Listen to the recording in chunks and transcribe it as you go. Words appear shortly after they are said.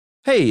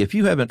Hey, if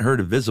you haven't heard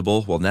of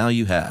Visible, well, now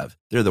you have.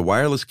 They're the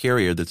wireless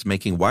carrier that's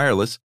making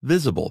wireless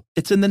visible.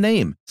 It's in the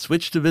name.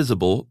 Switch to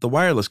Visible, the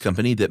wireless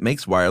company that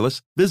makes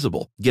wireless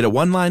visible. Get a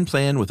one-line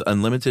plan with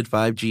unlimited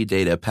 5G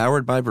data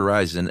powered by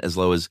Verizon as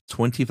low as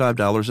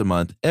 $25 a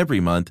month every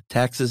month,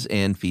 taxes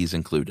and fees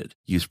included.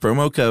 Use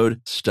promo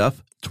code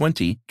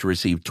STUFF20 to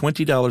receive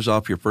 $20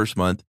 off your first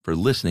month for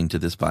listening to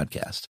this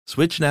podcast.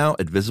 Switch now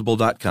at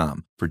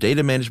Visible.com. For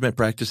data management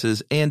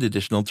practices and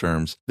additional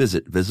terms,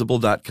 visit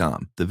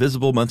Visible.com. The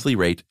Visible monthly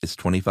rate is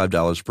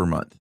 $25 per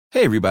month.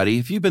 Hey everybody,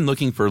 if you've been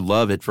looking for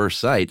love at first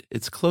sight,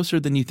 it's closer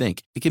than you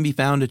think. It can be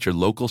found at your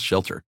local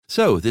shelter.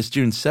 So this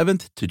June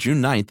 7th to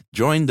June 9th,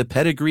 join the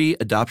Pedigree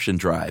Adoption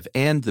Drive,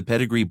 and the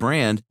Pedigree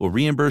brand will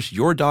reimburse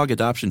your dog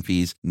adoption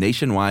fees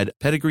nationwide.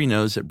 Pedigree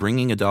knows that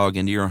bringing a dog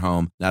into your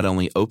home not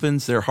only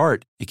opens their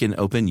heart, it can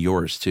open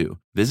yours too.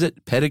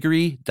 Visit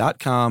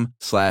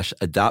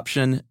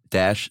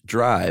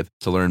pedigree.com/adoption-drive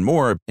to learn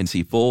more and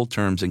see full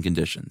terms and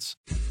conditions.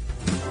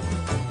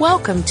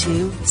 Welcome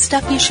to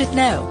Stuff You Should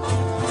Know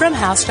from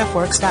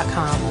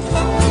HowStuffWorks.com.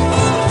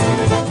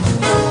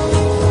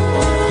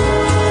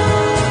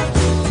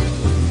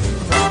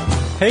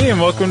 Hey, and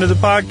welcome to the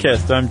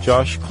podcast. I'm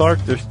Josh Clark.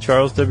 There's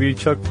Charles W.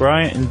 Chuck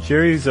Bryant, and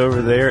Jerry's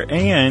over there,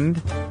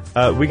 and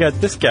we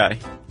got this guy.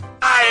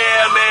 I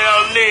am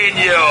El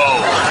Nino.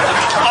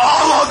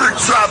 All other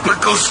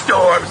tropical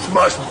storms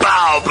must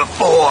bow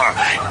before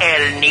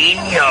El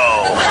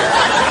Nino.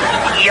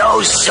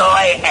 Yo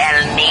soy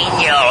El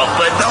Nino.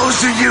 For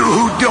those of you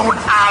who don't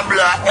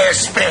habla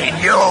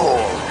español,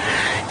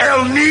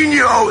 El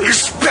Nino is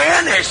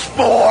Spanish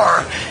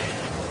for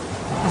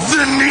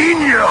the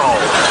Nino.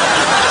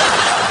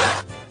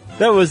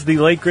 That was the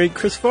late, great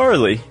Chris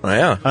Farley. Oh,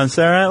 yeah. On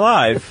Saturday Night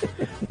Live.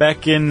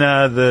 Back in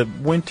the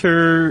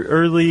winter,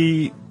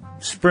 early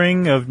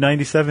spring of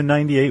 97,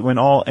 98, when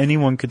all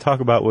anyone could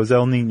talk about was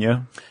El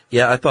Nino.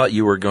 Yeah, I thought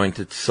you were going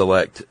to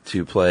select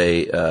to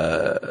play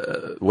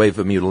Wave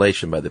of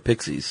Mutilation by the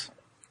Pixies.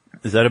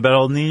 Is that about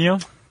El Nino?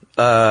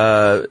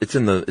 It's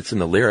in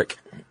the lyric.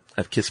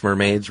 I've kissed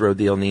mermaids, rode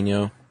the El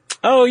Nino,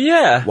 Oh,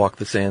 yeah. walked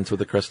the sands with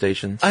the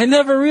crustaceans. I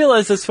never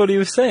realized that's what he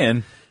was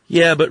saying.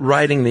 Yeah, but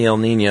riding the El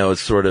Nino is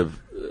sort of,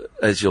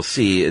 as you'll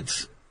see,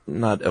 it's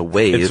not a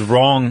wave. It's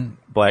wrong,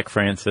 Black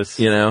Francis.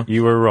 You know?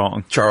 You were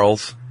wrong.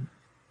 Charles.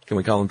 Can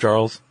we call him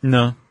Charles?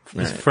 No,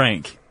 it's Right.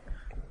 Frank.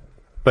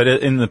 But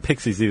in the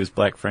Pixies, he was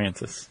Black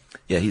Francis.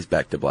 Yeah, he's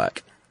back to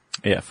black.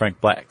 Yeah,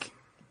 Frank Black.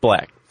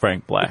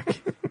 Frank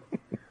Black.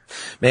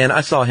 Man,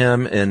 I saw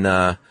him in,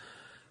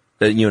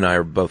 you and I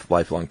are both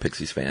lifelong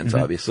Pixies fans,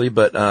 obviously,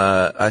 but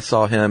I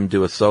saw him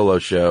do a solo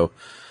show,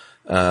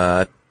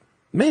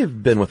 may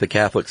have been with the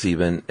Catholics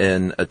even,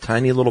 in a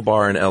tiny little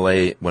bar in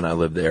L.A. when I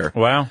lived there.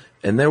 Wow.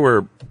 And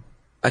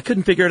I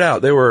couldn't figure it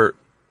out.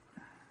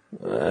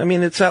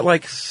 It sat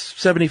like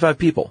 75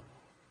 people.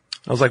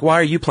 I was like, why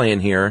are you playing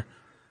here?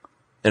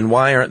 And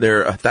why aren't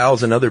there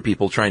 1,000 other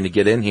people trying to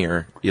get in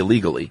here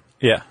illegally?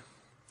 Yeah.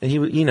 And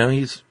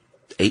he's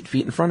 8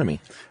 feet in front of me.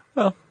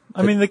 Well,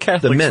 the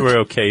Catholics Mint. were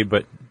okay,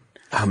 but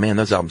Oh man,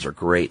 those albums are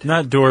great.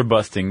 not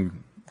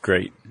door-busting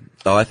great.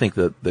 Oh, I think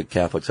the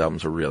Catholics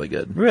albums are really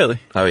good. Really?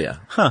 Oh yeah.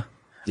 Huh.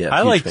 Yeah. I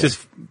huge like fan.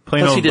 just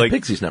plain Plus old, he did like,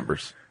 Pixies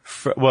numbers,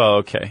 well,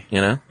 okay.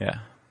 you know? Yeah.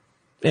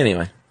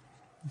 Anyway.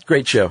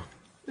 Great show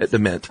at the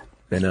Mint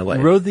in LA.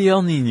 Rode the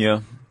El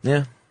Nino.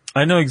 Yeah.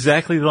 I know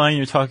exactly the line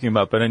you're talking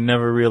about, but I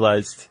never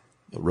realized.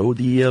 Rode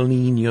the El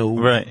Nino.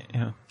 Right.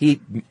 Yeah.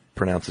 He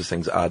pronounces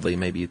things oddly.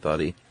 Maybe he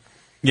thought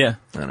Yeah.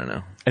 I don't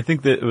know. I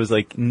think that it was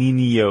like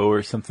Nino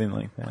or something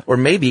like that. Or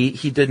maybe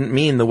he didn't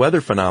mean the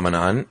weather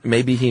phenomenon.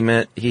 Maybe he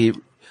meant he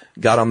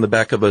got on the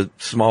back of a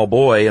small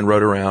boy and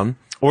rode around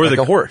like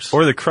a horse.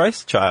 Or the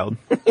Christ child.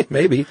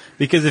 Maybe.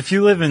 Because if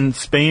you live in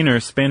Spain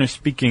or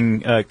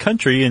Spanish-speaking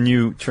country and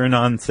you turn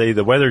on, say,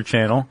 the Weather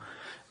Channel,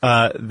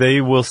 they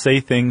will say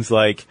things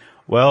like,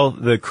 well,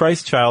 the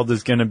Christ child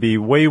is going to be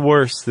way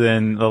worse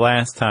than the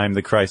last time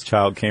the Christ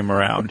child came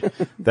around.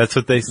 That's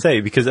what they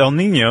say. Because El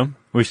Nino,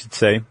 we should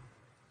say,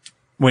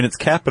 when it's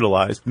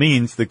capitalized,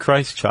 means the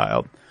Christ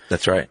child.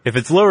 That's right. If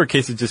it's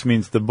lowercase, it just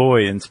means the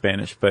boy in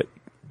Spanish. But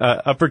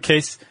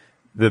uppercase,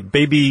 the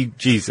baby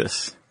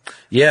Jesus.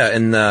 Yeah,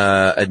 and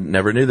I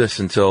never knew this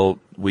until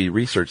we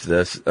researched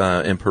this.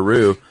 In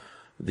Peru,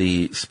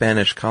 the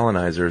Spanish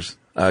colonizers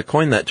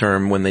coined that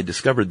term when they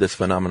discovered this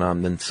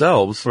phenomenon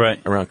themselves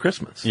around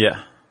Christmas.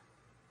 Yeah.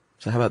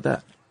 So how about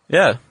that?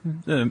 Yeah.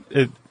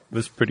 It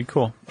was pretty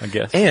cool, I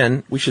guess.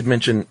 And we should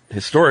mention,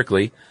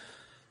 historically,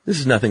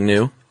 this is nothing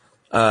new.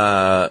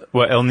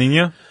 What, El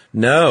Nino?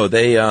 No,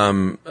 they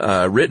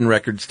written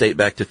records date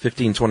back to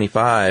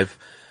 1525.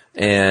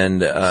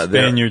 And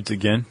Spaniards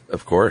again,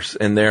 of course,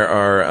 and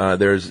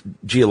there's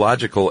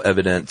geological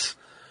evidence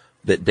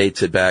that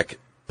dates it back,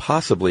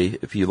 possibly,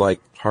 if you like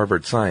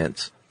Harvard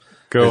science,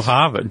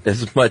 Harvard,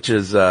 as much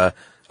as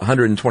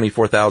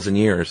 124,000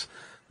 years,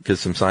 because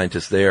some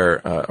scientists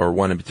there, or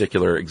one in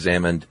particular,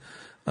 examined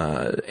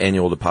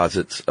annual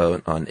deposits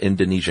on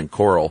Indonesian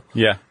coral,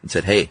 yeah, and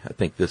said, "Hey, I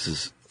think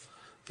this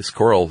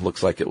coral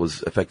looks like it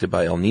was affected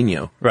by El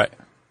Nino." Right.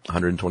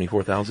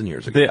 124,000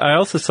 years ago. I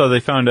also saw they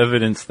found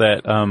evidence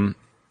that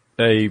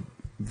a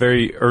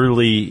very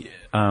early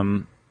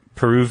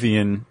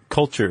Peruvian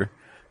culture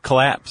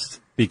collapsed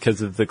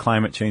because of the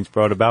climate change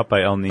brought about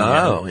by El Nino.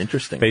 Oh,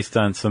 interesting. Based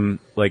on some,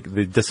 like,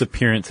 the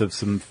disappearance of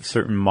some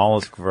certain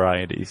mollusk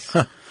varieties.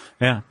 Huh.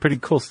 Yeah, pretty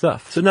cool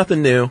stuff. So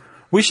nothing new.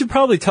 We should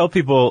probably tell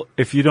people,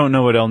 if you don't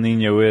know what El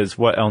Nino is,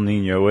 what El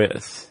Nino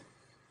is.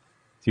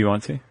 Do you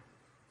want to?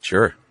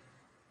 Sure.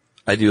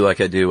 I do like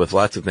I do with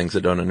lots of things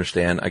I don't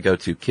understand. I go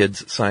to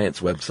kids'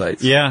 science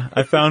websites. Yeah,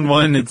 I found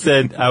one that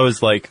said, I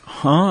was like,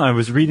 I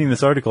was reading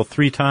this article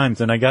 3 times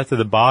and I got to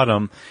the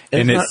bottom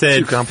and it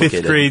said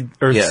 5th grade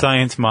Earth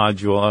Science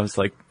module. I was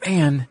like,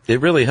 man.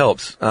 It really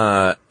helps.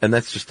 And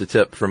that's just a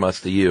tip from us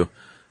to you.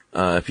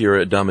 If you're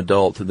a dumb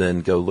adult,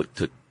 then go look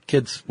to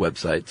kids'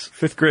 websites.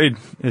 5th grade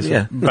is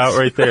about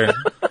right there.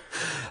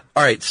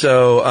 All right,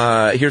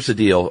 so here's the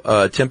deal.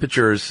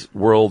 Temperatures,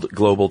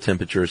 global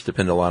temperatures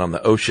depend a lot on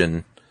the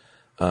ocean.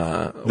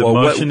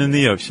 Motion in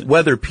the ocean.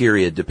 Weather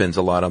period depends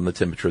a lot on the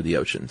temperature of the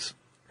oceans.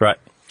 Right.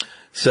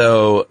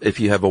 So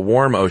if you have a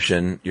warm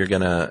ocean, you're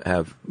going to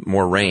have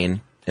more rain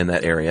in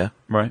that area.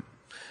 Right.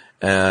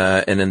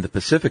 And in the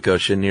Pacific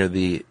Ocean near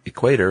the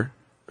equator,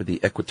 or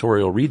the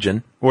equatorial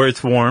region. Where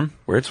it's warm.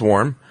 You're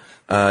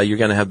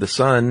going to have the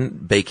sun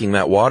baking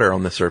that water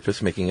on the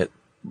surface, making it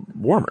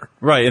warmer.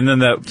 Right. And then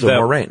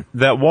more rain.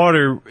 That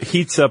water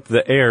heats up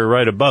the air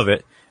right above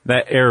it.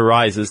 That air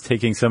rises,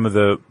 taking some of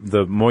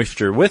the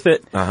moisture with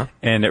it,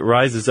 and it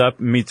rises up,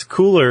 meets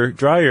cooler,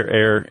 drier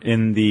air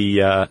in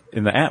the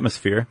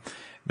atmosphere.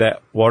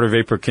 That water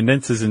vapor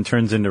condenses and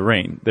turns into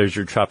rain. There's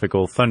your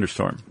tropical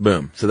thunderstorm.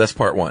 Boom. So that's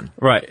part 1.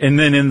 Right. And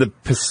then in the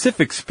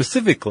Pacific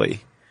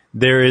specifically,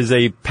 there is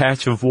a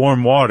patch of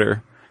warm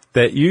water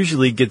that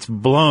usually gets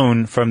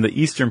blown from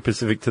the eastern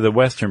Pacific to the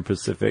western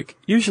Pacific,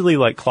 usually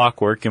like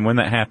clockwork, and when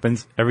that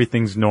happens,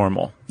 everything's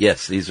normal.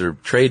 Yes, these are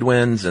trade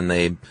winds, and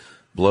they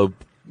blow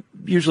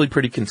usually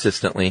pretty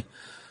consistently,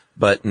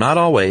 but not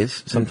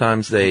always.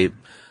 Sometimes they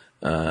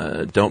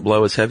don't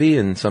blow as heavy,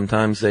 and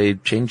sometimes they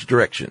change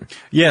direction.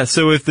 Yeah,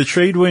 so if the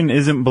trade wind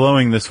isn't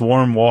blowing this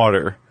warm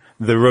water,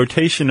 the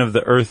rotation of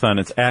the Earth on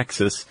its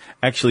axis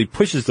actually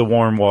pushes the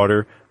warm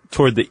water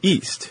toward the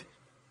east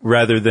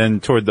rather than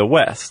toward the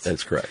west.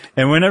 That's correct.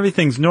 And when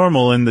everything's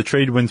normal and the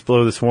trade winds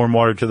blow this warm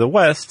water to the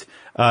west,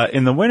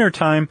 in the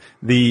wintertime,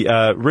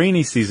 the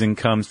rainy season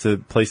comes to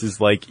places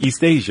like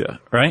East Asia,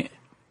 right?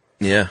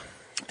 Yeah.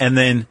 And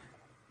then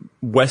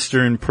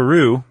western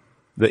Peru,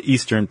 the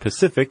eastern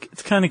Pacific,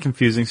 it's kind of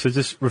confusing, so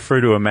just refer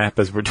to a map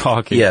as we're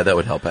talking. Yeah, that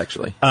would help,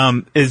 actually.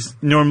 Is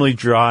normally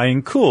dry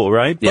and cool,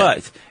 right? Yeah.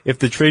 But if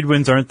the trade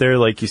winds aren't there,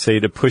 like you say,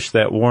 to push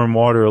that warm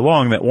water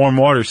along, that warm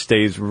water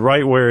stays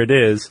right where it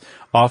is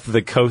off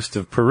the coast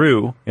of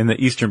Peru in the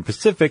eastern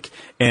Pacific,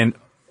 and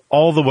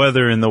all the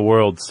weather in the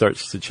world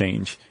starts to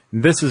change.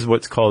 This is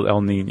what's called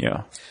El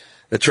Nino.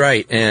 That's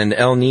right. And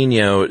El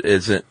Nino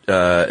isn't,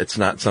 it's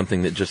not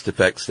something that just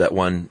affects that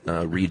one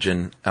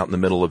region out in the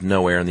middle of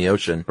nowhere in the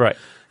ocean. Right.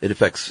 It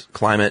affects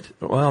climate,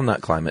 well,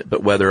 not climate,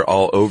 but weather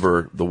all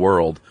over the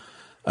world.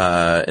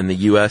 In the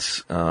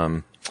U.S.,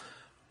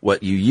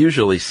 what you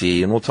usually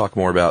see, and we'll talk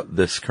more about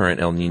this current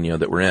El Nino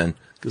that we're in,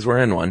 because we're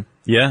in one.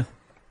 Yeah.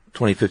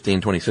 2015,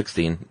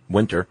 2016,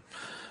 winter.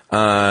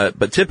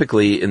 But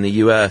typically in the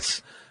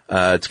U.S.,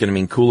 it's going to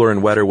mean cooler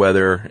and wetter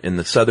weather in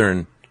the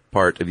southern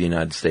part of the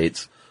United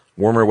States.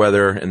 Warmer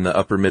weather in the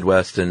upper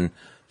Midwest and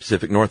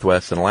Pacific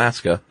Northwest and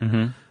Alaska.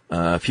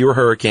 Mm-hmm. Fewer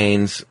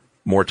hurricanes,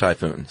 more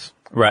typhoons.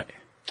 Right.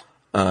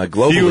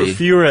 Globally.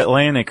 Fewer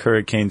Atlantic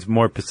hurricanes,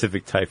 more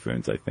Pacific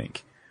typhoons, I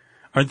think.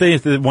 Aren't they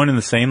one and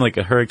the same, like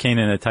a hurricane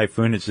and a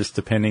typhoon? It's just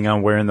depending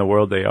on where in the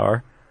world they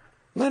are.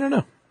 I don't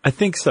know. I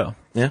think so.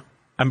 Yeah.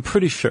 I'm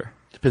pretty sure.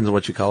 Depends on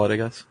what you call it, I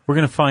guess. We're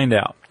going to find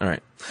out. All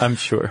right. I'm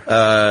sure.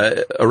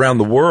 Around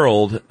the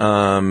world,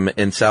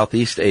 in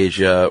Southeast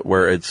Asia,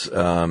 where it's,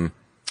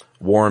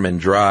 warm and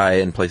dry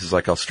in places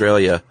like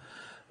Australia,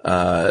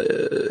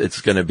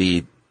 it's going to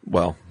be,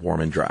 well,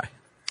 warm and dry.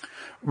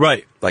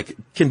 Right. Like, it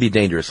can be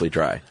dangerously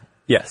dry.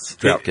 Yes.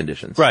 Drought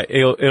conditions. Right.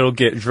 It'll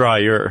get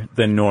drier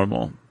than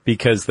normal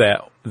because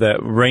the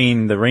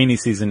rainy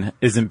season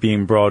isn't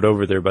being brought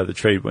over there by the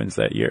trade winds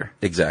that year.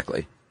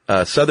 Exactly.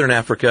 Southern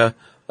Africa,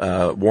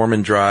 warm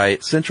and dry.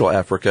 Central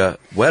Africa,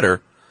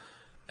 wetter.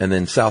 And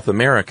then South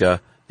America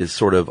is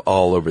sort of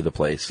all over the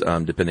place,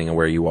 depending on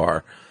where you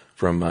are.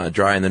 From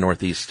dry in the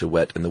northeast to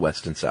wet in the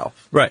west and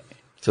south. Right.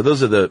 So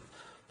those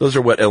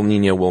are what El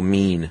Nino will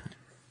mean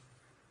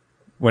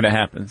when it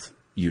happens.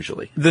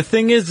 Usually. The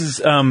thing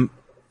is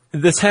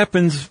this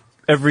happens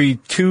every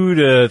 2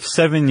 to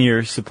 7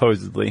 years,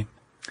 supposedly.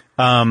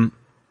 And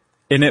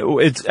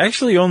it's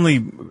actually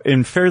only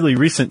in fairly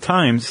recent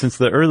times, since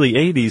the early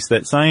 80s,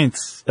 that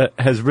science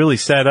has really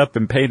sat up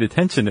and paid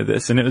attention to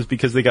this, and it was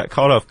because they got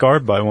caught off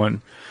guard by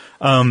one.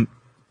 But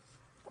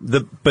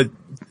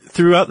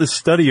throughout the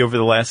study over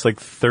the last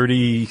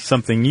 30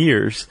 something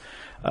years,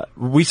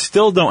 we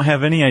still don't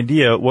have any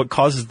idea what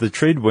causes the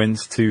trade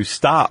winds to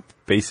stop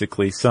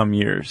basically some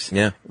years.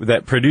 Yeah.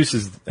 That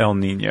produces El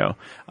Nino.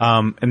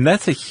 And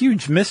that's a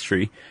huge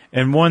mystery,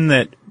 and one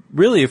that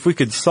really, if we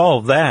could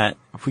solve that,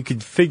 if we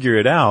could figure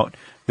it out,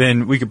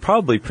 then we could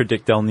probably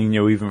predict El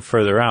Nino even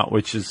further out,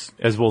 which is,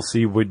 as we'll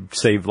see, would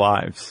save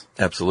lives.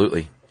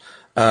 Absolutely.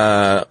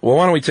 Well,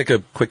 why don't we take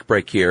a quick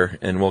break here,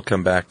 and we'll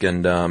come back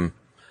and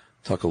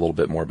talk a little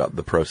bit more about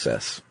the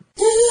process.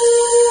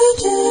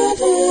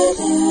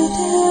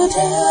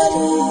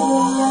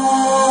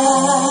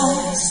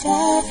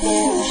 Stuff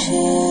you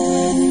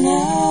should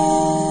know.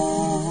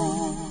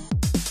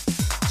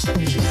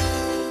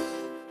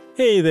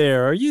 Hey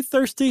there, are you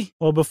thirsty?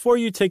 Well, before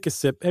you take a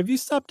sip, have you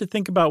stopped to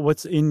think about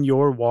what's in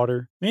your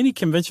water? Many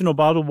conventional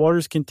bottled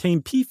waters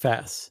contain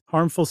PFAS,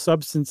 harmful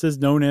substances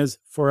known as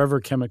forever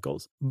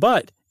chemicals.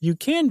 But you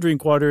can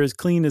drink water as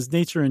clean as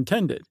nature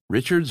intended.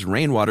 Richard's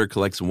Rainwater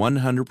collects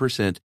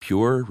 100%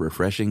 pure,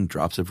 refreshing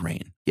drops of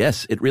rain.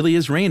 Yes, it really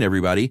is rain,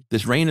 everybody.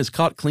 This rain is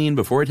caught clean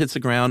before it hits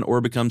the ground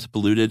or becomes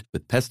polluted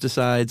with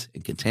pesticides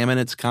and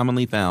contaminants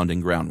commonly found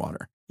in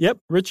groundwater. Yep,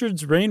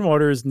 Richard's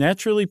Rainwater is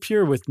naturally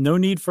pure with no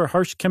need for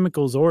harsh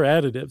chemicals or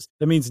additives.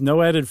 That means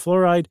no added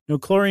fluoride, no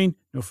chlorine,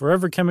 no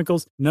forever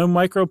chemicals, no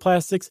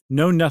microplastics,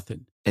 no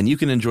nothing. And you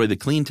can enjoy the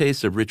clean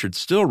taste of Richard's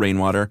still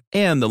rainwater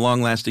and the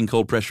long-lasting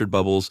cold-pressured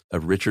bubbles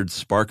of Richard's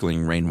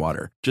sparkling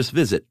rainwater. Just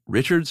visit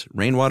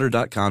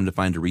richardsrainwater.com to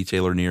find a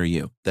retailer near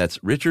you. That's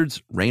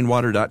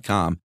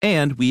richardsrainwater.com.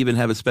 And we even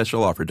have a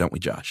special offer, don't we,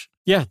 Josh?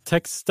 Yeah,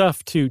 text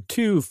stuff to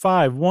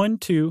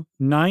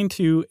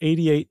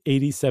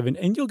 2512928887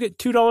 and you'll get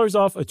 $2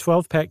 off a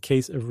 12-pack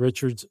case of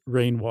Richard's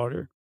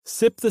Rainwater.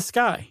 Sip the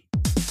sky.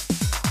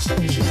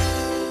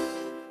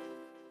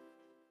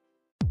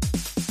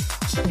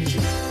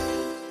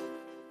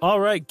 All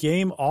right,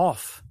 game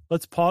off.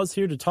 Let's pause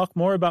here to talk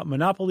more about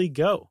Monopoly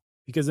Go.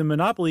 Because in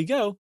Monopoly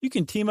Go, you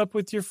can team up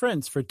with your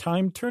friends for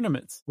timed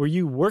tournaments where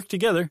you work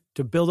together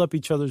to build up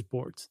each other's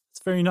boards.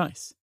 It's very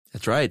nice.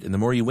 That's right. And the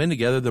more you win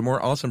together, the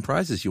more awesome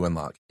prizes you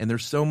unlock. And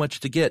there's so much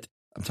to get.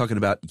 I'm talking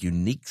about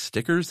unique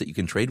stickers that you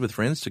can trade with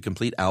friends to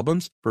complete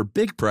albums for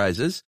big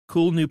prizes,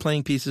 cool new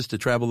playing pieces to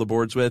travel the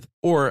boards with,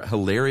 or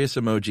hilarious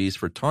emojis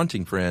for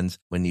taunting friends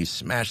when you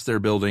smash their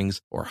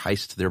buildings or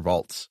heist their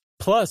vaults.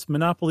 Plus,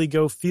 Monopoly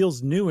Go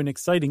feels new and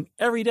exciting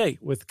every day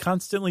with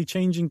constantly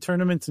changing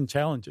tournaments and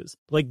challenges,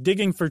 like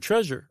digging for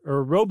treasure or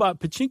a robot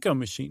pachinko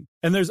machine.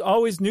 And there's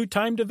always new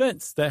timed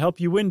events that help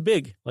you win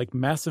big, like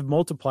massive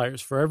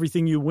multipliers for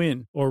everything you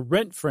win or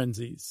rent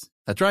frenzies.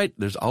 That's right.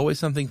 There's always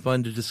something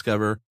fun to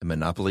discover in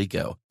Monopoly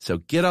Go. So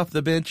get off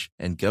the bench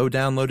and go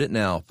download it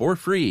now for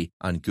free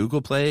on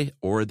Google Play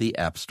or the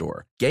App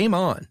Store. Game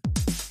on!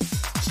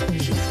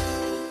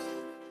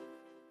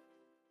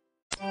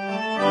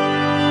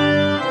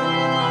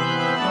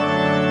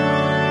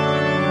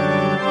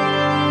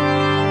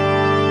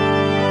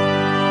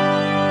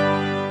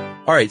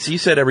 All right, so you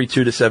said every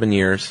 2 to 7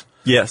 years.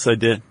 Yes, I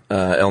did.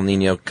 El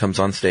Nino comes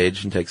on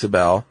stage and takes a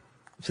bow.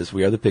 Says,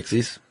 "We are the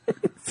Pixies."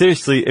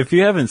 Seriously, if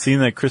you haven't seen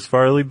that Chris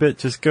Farley bit,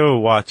 just go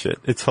watch it.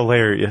 It's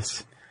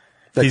hilarious.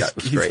 That guy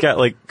was He's great. got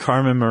like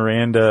Carmen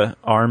Miranda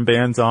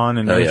armbands on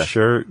and no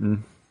shirt,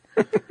 and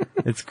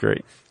it's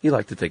great. He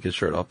liked to take his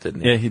shirt off,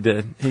 didn't he? Yeah, he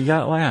did. He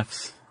got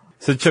laughs.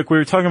 So Chuck, we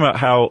were talking about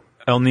how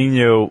El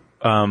Nino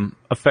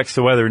affects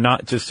the weather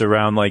not just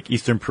around like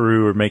eastern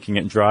Peru or making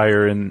it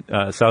drier in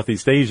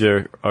Southeast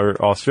Asia or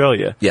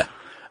Australia. Yeah.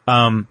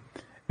 And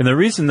the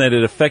reason that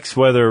it affects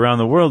weather around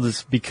the world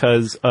is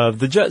because of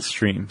the jet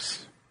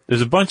streams.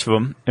 There's a bunch of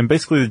them, and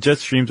basically the jet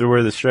streams are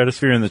where the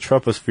stratosphere and the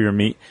troposphere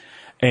meet.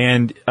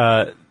 And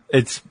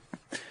it's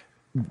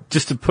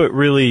just to put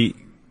really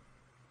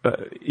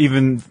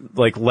even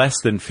like less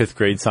than fifth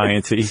grade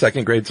science-y.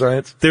 Second grade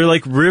science? They're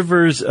like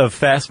rivers of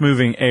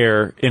fast-moving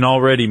air in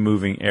already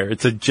moving air.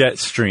 It's a jet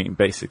stream,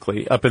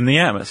 basically, up in the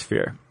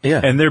atmosphere.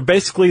 Yeah. And they're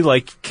basically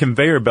like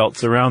conveyor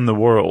belts around the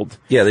world.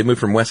 Yeah, they move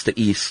from west to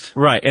east.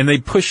 Right. And they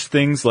push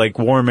things like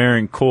warm air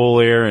and cool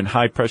air and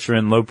high pressure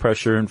and low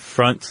pressure and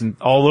fronts and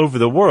all over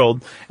the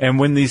world. And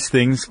when these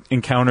things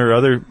encounter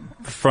other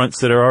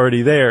fronts that are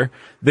already there,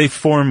 they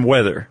form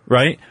weather,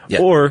 right?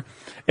 Yeah.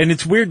 And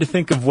it's weird to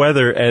think of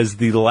weather as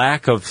the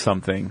lack of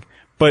something,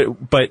 but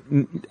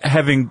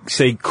having,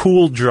 say,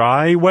 cool,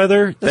 dry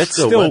weather, that's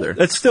still weather.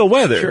 That's still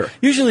weather. Sure.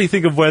 Usually you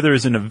think of weather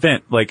as an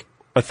event, like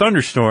a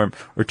thunderstorm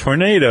or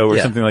tornado or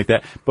something like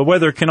that. But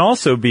weather can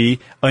also be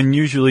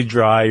unusually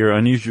dry or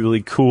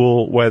unusually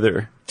cool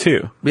weather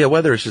too. Yeah,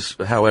 weather is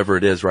just however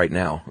it is right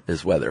now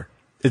is weather.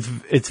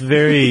 It's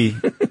very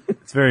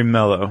it's very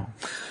mellow.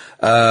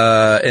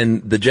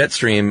 And the jet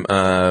stream,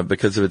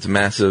 because of its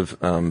massive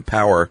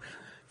power,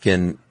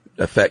 can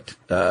affect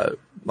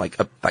like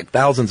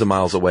thousands of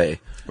miles away.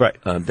 Right.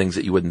 Things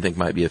that you wouldn't think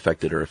might be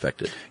affected or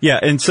affected. Yeah,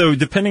 and so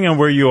depending on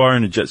where you are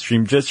in a jet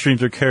streams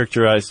are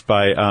characterized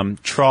by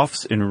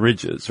troughs and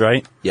ridges,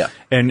 right? Yeah.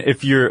 And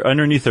if you're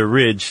underneath a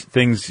ridge,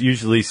 things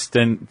usually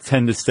tend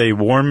to stay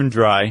warm and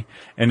dry.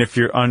 And if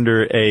you're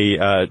under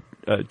a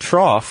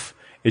trough,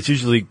 it's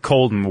usually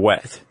cold and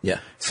wet. Yeah.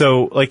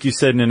 So, like you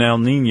said, in an El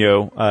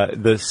Nino,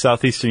 the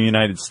southeastern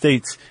United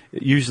States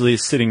usually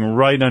is sitting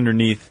right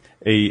underneath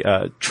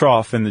a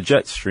trough in the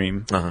jet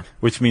stream,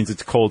 which means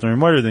it's colder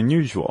and wetter than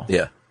usual.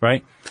 Yeah.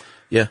 Right?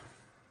 Yeah.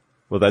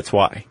 Well, that's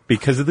why.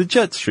 Because of the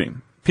jet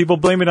stream. People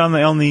blame it on the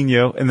El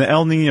Nino, and the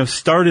El Nino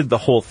started the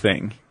whole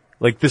thing.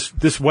 Like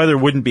this weather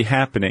wouldn't be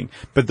happening.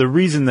 But the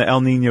reason the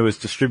El Nino is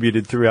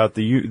distributed throughout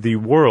the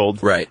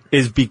world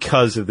is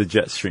because of the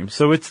jet stream.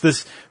 So it's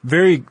this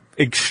very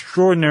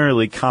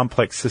extraordinarily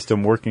complex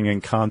system working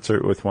in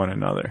concert with one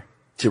another.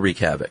 To wreak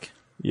havoc.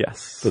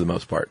 Yes. For the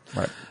most part.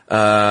 Right.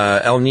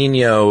 El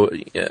Nino,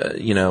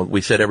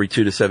 we said every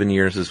 2 to 7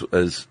 years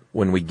is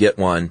when we get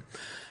one.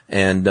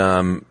 And,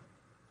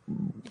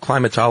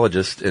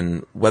 climatologists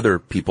and weather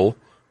people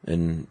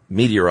and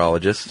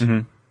meteorologists,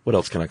 what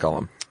else can I call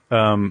them?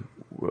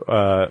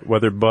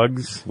 Weather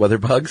bugs. Weather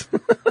bugs.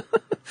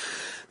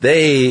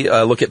 They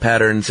look at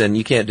patterns, and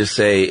you can't just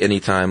say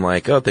anytime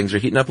like, oh, things are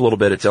heating up a little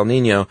bit, it's El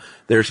Nino.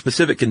 There are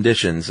specific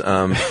conditions.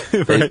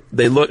 Right.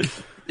 They look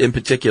in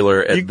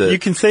particular at you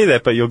can say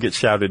that, but you'll get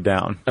shouted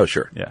down. Oh,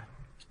 sure. Yeah.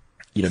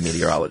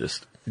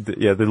 Meteorologist.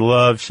 Yeah, they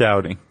love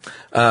shouting.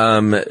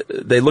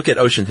 They look at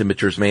ocean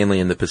temperatures mainly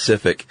in the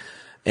Pacific,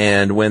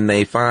 and when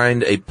they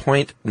find a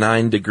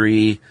 0.9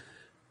 degree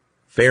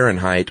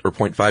Fahrenheit or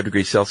 0.5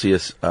 degrees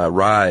Celsius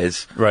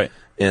rise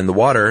in the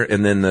water,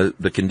 and then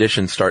the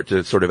conditions start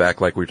to sort of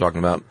act like we were talking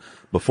about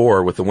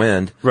before with the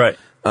wind. Right.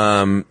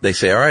 They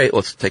say, all right,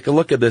 let's take a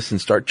look at this and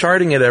start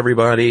charting it,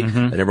 everybody.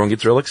 And everyone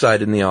gets real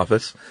excited in the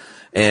office.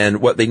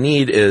 And what they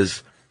need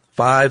is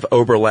 5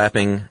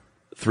 overlapping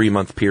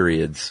 3-month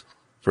periods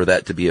for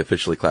that to be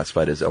officially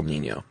classified as El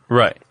Nino.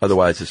 Right.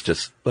 Otherwise, it's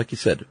just, like you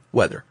said,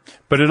 weather.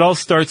 But it all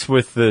starts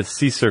with the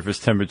sea surface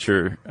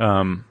temperature,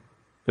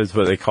 is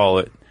what they call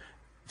it,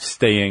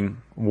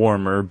 staying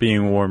warmer,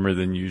 being warmer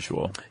than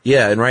usual.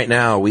 Yeah, and right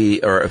now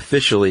we are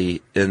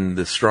officially in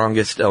the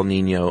strongest El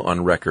Nino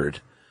on record.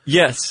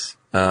 Yes.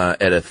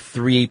 At a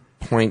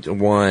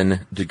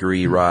 3.1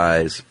 degree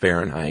rise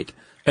Fahrenheit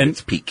at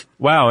its peak.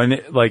 Wow,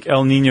 and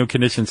El Nino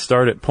conditions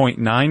start at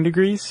 0.9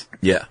 degrees?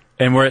 Yeah.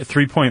 And we're at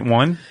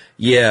 3.1?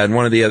 Yeah, and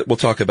one of the other, we'll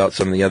talk about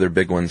some of the other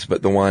big ones,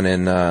 but the one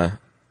in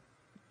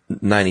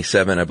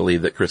 97, I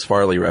believe, that Chris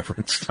Farley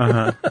referenced,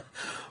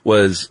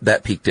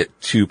 that peaked at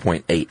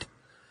 2.8.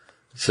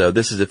 So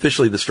this is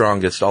officially the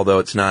strongest, although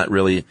it's not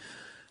really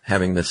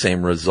having the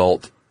same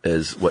result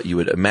as what you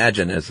would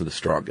imagine as the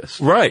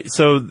strongest. Right.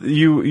 So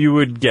you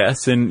would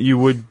guess, and you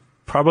would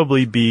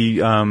probably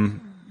be,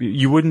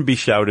 you wouldn't be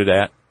shouted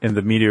at in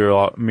the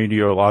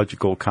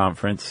meteorological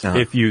conference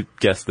if you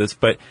guessed this,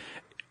 but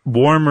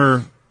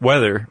warmer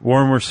weather,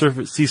 warmer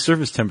sea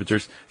surface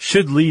temperatures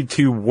should lead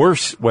to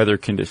worse weather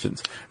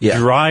conditions. Yeah.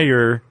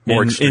 Drier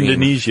more in extreme.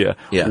 Indonesia,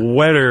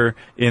 wetter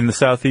in the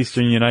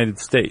southeastern United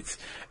States.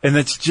 And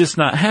that's just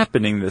not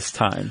happening this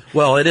time.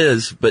 Well, it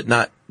is, but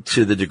not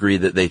to the degree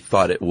that they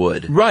thought it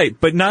would. Right,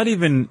 but not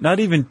even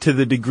to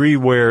the degree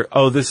where,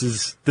 this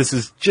is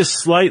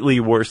just slightly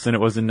worse than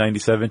it was in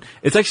 97.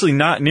 It's actually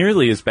not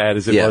nearly as bad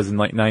as it was in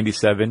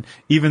 97,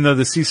 even though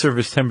the sea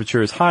surface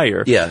temperature is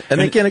higher. Yeah,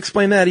 and they can't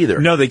explain that either.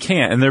 No, they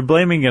can't, and they're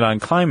blaming it on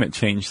climate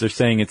change. They're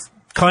saying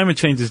climate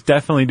change is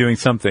definitely doing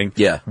something.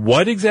 Yeah.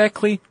 What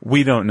exactly?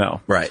 We don't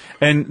know. Right.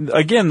 And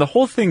again, the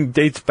whole thing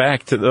dates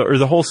back to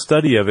the whole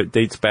study of it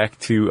dates back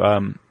to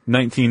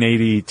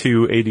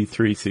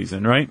 1982-83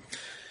 season, right?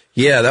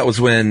 Yeah, that was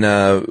when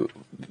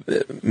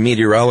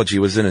meteorology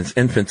was in its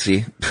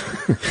infancy.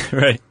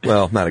 Right.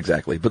 Well, not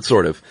exactly, but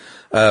sort of.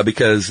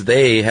 Because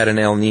they had an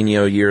El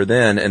Nino year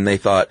then, and they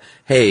thought,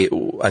 hey,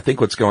 I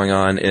think what's going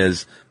on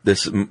is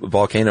this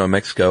volcano in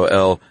Mexico,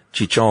 El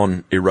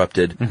Chichon,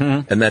 erupted,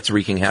 and that's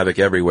wreaking havoc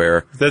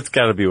everywhere. That's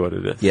gotta be what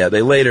it is. Yeah,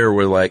 they later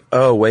were like,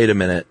 oh, wait a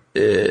minute,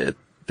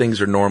 things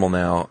are normal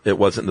now. It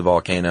wasn't the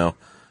volcano.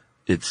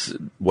 It's,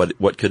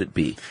 what could it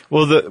be?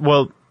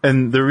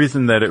 And the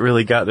reason that it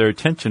really got their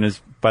attention is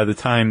by the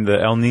time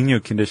the El Nino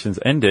conditions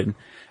ended,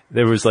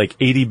 there was like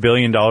 $80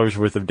 billion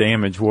worth of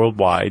damage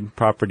worldwide,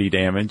 property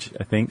damage,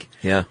 I think.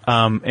 Yeah.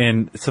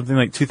 And something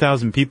like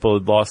 2,000 people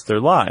had lost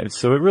their lives.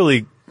 So it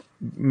really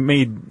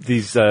made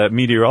these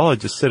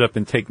meteorologists sit up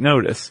and take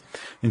notice.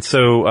 And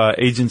so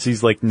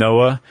agencies like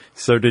NOAA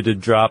started to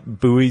drop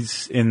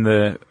buoys in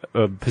the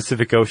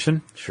Pacific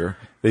Ocean. Sure.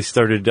 They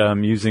started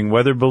using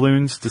weather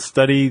balloons to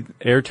study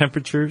air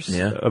temperatures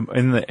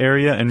in the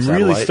area, and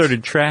really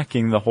started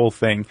tracking the whole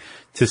thing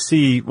to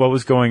see what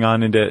was going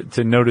on and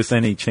to notice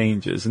any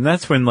changes. And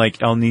that's when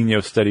El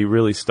Nino study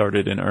really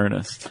started in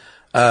earnest.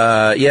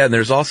 And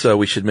there's also,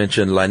 we should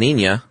mention La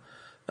Nina,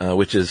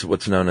 which is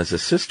what's known as a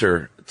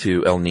sister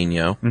to El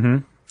Nino,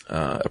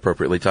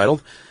 appropriately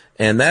titled.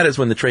 And that is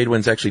when the trade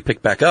winds actually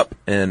pick back up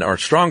and are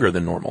stronger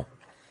than normal.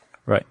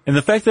 Right. And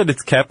the fact that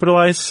it's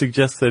capitalized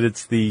suggests that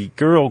it's the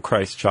girl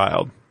Christ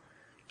child.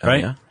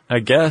 Right? Oh, yeah? I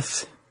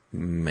guess.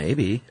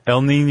 Maybe.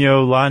 El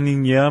Nino, La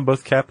Nina,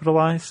 both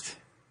capitalized?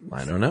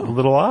 I don't know. A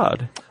little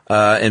odd.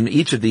 And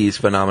each of these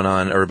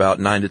phenomenon are about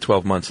 9 to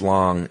 12 months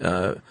long,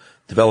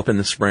 develop in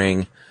the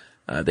spring,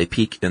 they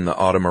peak in the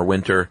autumn or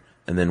winter,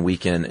 and then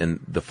weaken in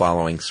the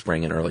following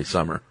spring and early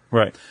summer.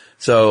 Right.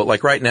 So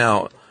like right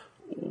now,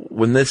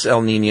 when this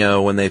El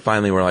Nino, when they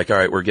finally were like, all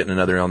right, we're getting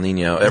another El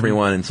Nino,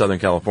 everyone in Southern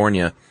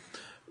California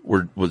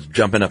was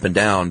jumping up and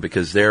down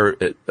because they're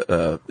in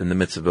the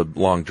midst of a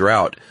long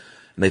drought,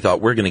 and they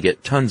thought we're going to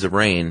get tons of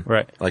rain,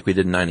 right, like we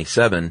did in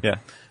 '97, yeah,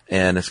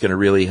 and it's going to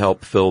really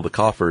help fill the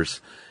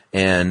coffers.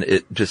 And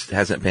it just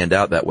hasn't panned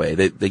out that way.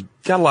 They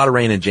got a lot of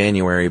rain in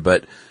January,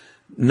 but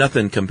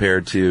nothing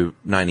compared to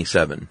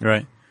 '97.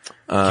 Right.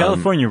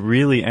 California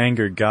really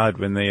angered God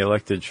when they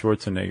elected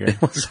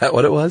Schwarzenegger. Was that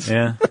what it was?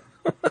 Yeah.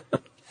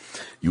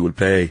 You would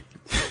pay.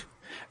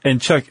 And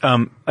Chuck,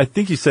 I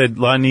think you said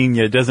La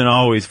Nina doesn't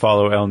always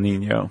follow El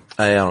Nino.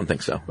 I don't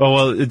think so. Oh,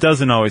 well, it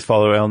doesn't always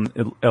follow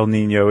El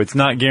Nino. It's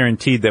not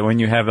guaranteed that when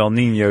you have El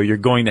Nino, you're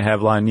going to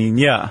have La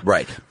Nina.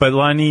 Right. But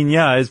La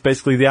Nina is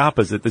basically the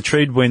opposite. The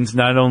trade winds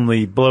not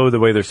only blow the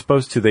way they're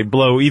supposed to, they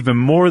blow even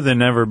more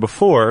than ever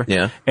before.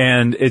 Yeah.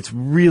 And it's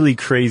really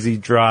crazy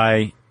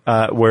dry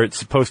where it's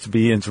supposed to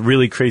be, and it's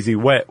really crazy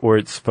wet where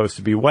it's supposed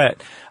to be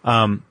wet.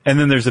 And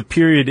then there's a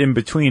period in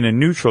between, a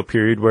neutral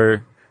period,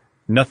 where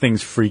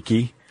nothing's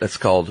freaky. That's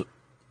called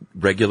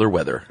regular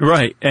weather.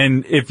 Right.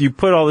 And if you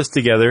put all this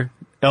together,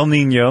 El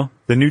Nino,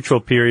 the neutral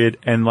period,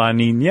 and La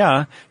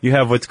Nina, you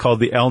have what's called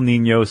the El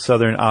Nino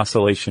Southern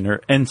Oscillation,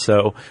 or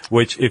ENSO,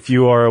 which if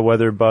you are a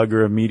weather bug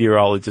or a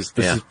meteorologist,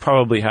 this is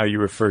probably how you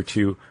refer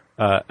to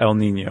El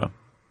Nino.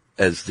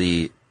 As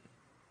the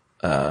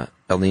El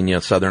Nino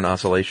Southern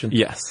Oscillation?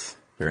 Yes.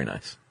 Very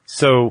nice.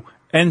 So,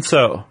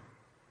 ENSO.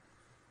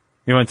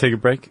 You want to take a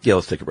break? Yeah,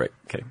 let's take a break.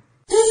 Okay.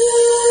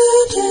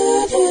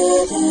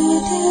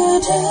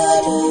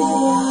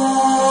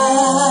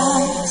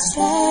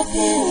 Stuff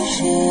you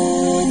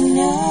should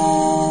know.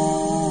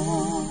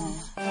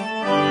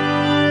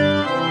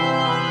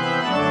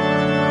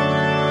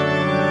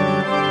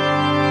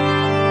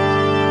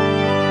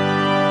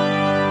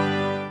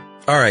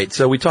 All right,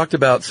 so we talked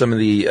about some of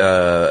the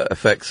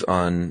effects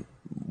on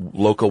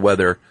local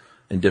weather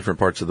in different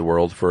parts of the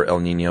world for El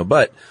Nino,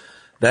 but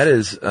that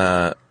is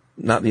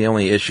not the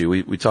only issue.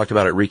 We talked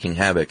about it wreaking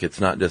havoc. It's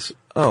not just,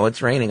 oh,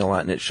 it's raining a lot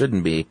and it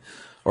shouldn't be,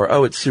 or,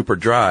 oh, it's super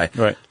dry.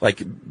 Right.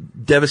 Like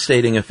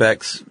devastating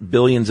effects,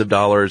 billions of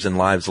dollars in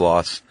lives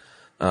lost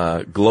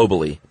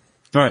globally.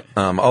 Right.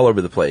 All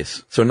over the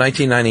place. So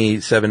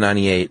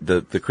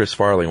 1997-98, the Chris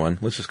Farley one,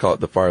 let's just call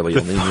it the Farley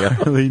El Nino.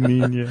 Farley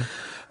Nina.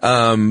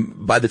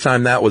 By the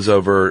time that was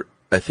over,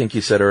 I think you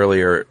said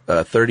earlier,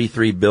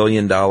 $33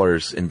 billion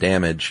in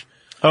damage.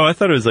 Oh, I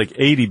thought it was like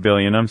 80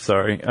 billion. I'm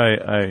sorry.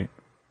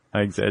 I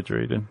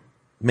exaggerated.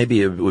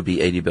 Maybe it would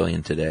be 80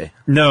 billion today.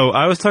 No,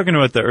 I was talking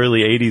about the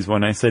early 80s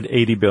when I said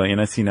 80 billion.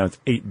 I see now it's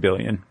 8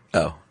 billion.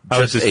 Oh, I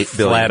was just 8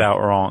 billion. flat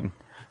out wrong.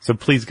 So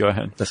please go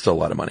ahead. That's still a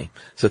lot of money.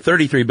 So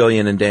 33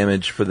 billion in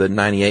damage for the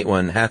 98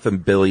 one,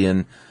 $500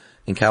 million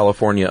in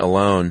California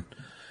alone.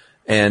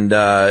 And,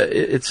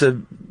 it's a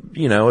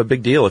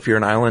big deal. If you're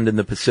an island in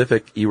the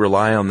Pacific, you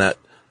rely on that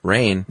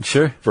rain.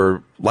 Sure.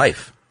 For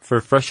life.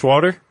 For fresh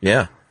water?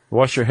 Yeah.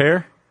 Wash your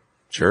hair?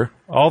 Sure.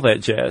 All that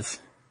jazz.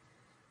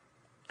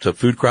 So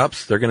food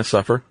crops, they're going to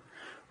suffer.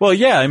 Well,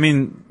 yeah, I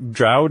mean,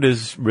 drought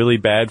is really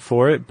bad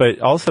for it, but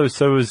also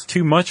so is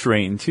too much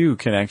rain too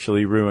can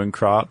actually ruin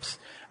crops.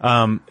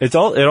 It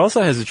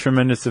also has a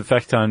tremendous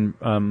effect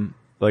on,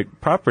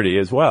 property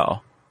as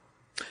well.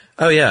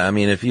 Oh yeah. I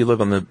mean, if you live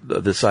on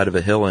the side of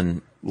a hill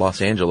in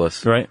Los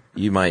Angeles, right,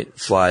 you might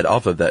slide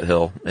off of that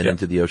hill and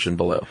into the ocean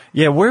below.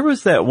 Yeah. Where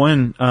was that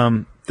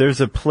one? There's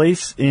a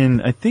place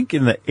I think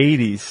in the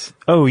 80s.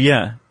 Oh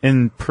yeah.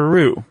 In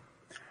Peru.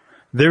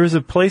 There was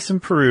a place in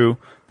Peru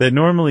that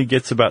normally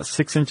gets about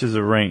 6 inches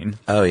of rain.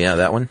 Oh yeah,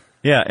 that one?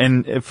 Yeah,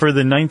 and for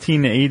the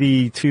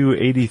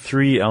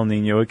 1982-83 El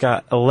Nino, it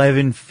got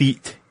 11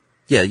 feet.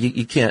 Yeah,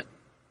 you can't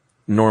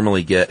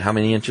normally get how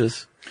many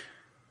inches?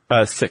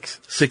 6.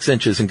 6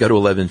 inches and go to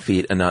 11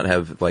 feet and not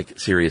have,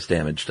 serious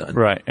damage done.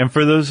 Right. And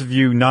for those of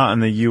you not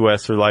in the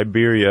U.S. or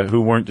Liberia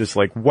who weren't just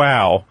like,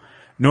 wow,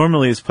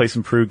 normally this place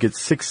in Peru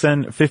gets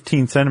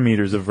 15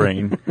 centimeters of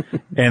rain,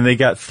 and they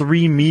got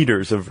 3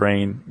 meters of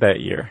rain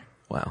that year.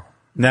 Wow.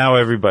 Now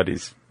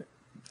everybody's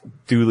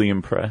duly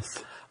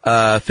impressed.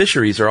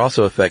 Fisheries are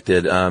also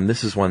affected.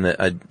 This is one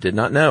that I did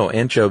not know.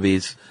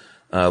 Anchovies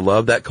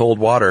love that cold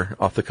water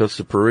off the coast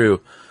of Peru,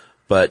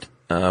 but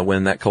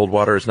when that cold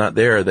water is not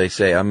there, they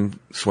say, I'm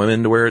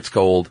swimming to where it's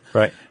cold.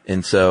 Right.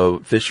 And so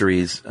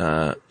fisheries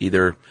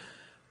either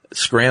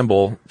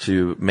scramble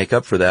to make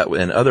up for that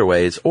in other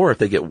ways, or if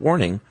they get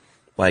warning,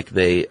 like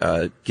they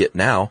get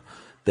now,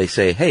 they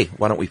say, hey,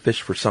 why don't we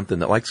fish for something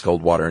that likes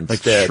cold water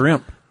instead? Like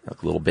shrimp.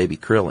 Like little baby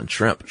krill and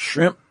shrimp.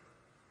 Shrimp.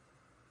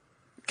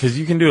 Because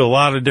you can do a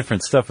lot of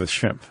different stuff with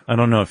shrimp. I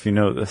don't know if you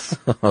know this.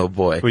 Oh,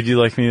 boy. Would you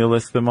like me to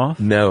list them off?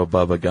 No,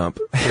 Bubba Gump.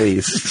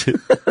 Please.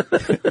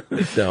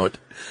 Don't.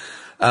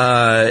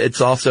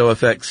 It also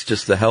affects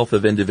just the health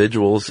of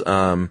individuals.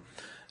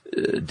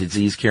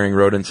 Disease-carrying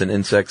rodents and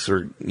insects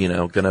are,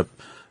 going to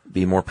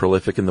be more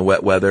prolific in the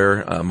wet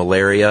weather.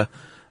 Malaria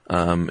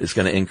is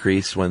going to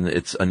increase when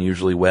it's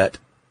unusually wet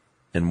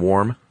and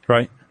warm.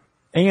 Right.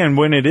 And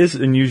when it is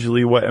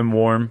unusually wet and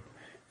warm,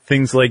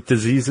 things like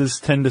diseases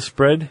tend to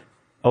spread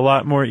a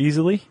lot more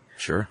easily.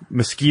 Sure.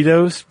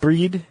 Mosquitoes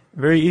breed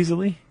very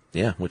easily.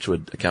 Yeah, which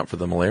would account for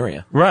the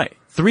malaria. Right.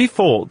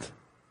 Threefold.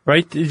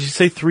 Right? Did you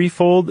say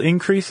threefold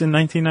increase in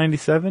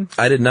 1997?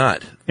 I did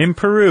not. In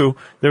Peru,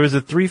 there was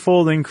a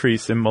threefold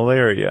increase in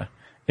malaria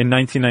in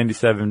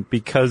 1997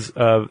 because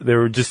there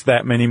were just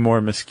that many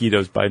more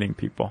mosquitoes biting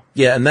people.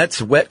 Yeah, and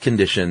that's wet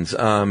conditions. In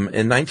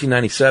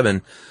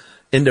 1997,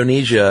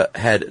 Indonesia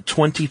had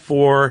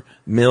 24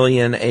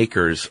 million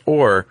acres,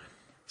 or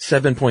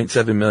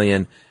 7.7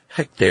 million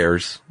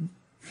hectares.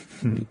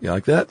 You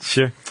like that?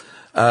 Sure.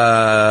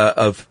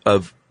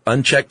 Of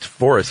unchecked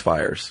forest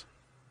fires.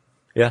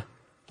 Yeah.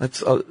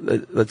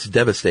 That's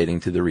devastating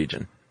to the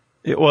region.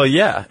 Well,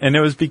 yeah, and it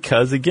was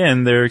because,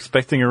 again, they're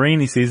expecting a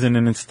rainy season,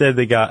 and instead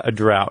they got a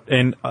drought.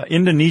 And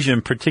Indonesia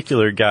in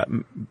particular it got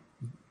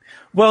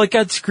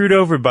screwed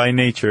over by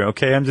nature,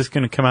 okay? I'm just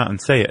going to come out and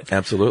say it.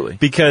 Absolutely.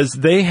 Because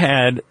they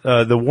had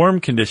the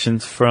warm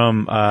conditions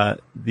from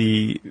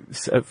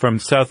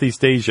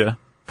Southeast Asia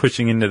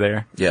pushing into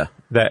there. Yeah.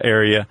 That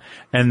area.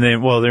 And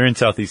then, well, they're in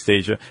Southeast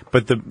Asia,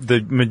 but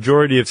the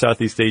majority of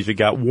Southeast Asia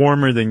got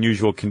warmer than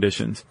usual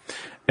conditions.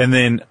 And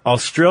then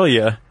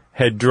Australia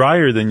had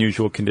drier than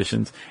usual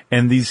conditions,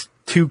 and these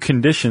two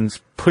conditions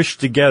pushed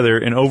together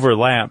and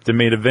overlapped and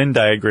made a Venn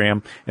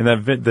diagram, and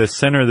the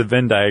center of the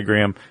Venn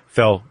diagram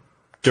fell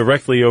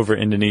directly over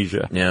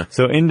Indonesia. Yeah.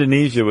 So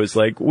Indonesia was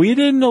like, we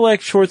didn't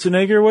elect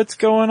Schwarzenegger, what's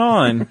going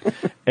on?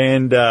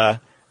 And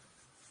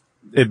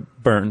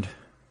it burned,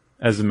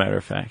 as a matter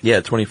of fact. Yeah,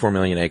 24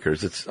 million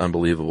acres. It's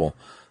unbelievable.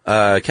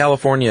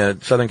 California,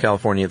 Southern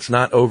California, it's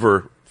not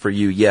over for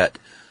you yet.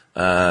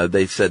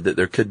 They said that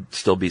there could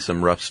still be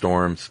some rough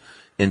storms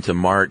into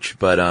March,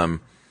 but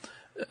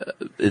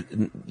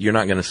you're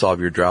not going to solve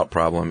your drought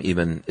problem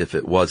even if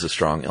it was a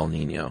strong El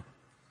Nino.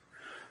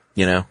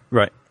 You know?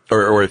 Right.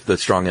 Or if the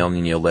strong El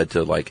Nino led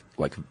to like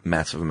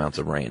massive amounts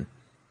of rain.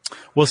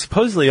 Well,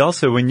 supposedly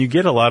also when you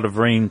get a lot of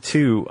rain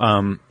too,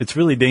 it's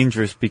really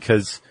dangerous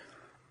because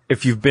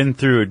if you've been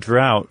through a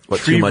drought,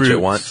 too much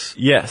at once?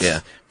 Yes.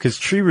 Yeah. Because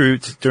tree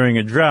roots during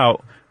a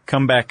drought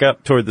come back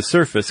up toward the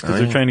surface because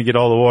they're trying to get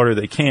all the water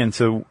they can.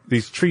 So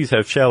these trees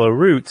have shallow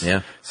roots.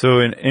 Yeah. So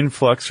an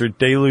influx or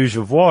deluge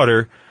of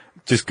water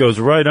just goes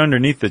right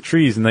underneath the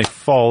trees and they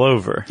fall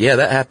over. Yeah,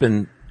 that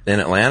happened in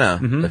Atlanta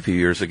a few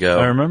years ago.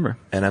 I remember.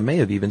 And I may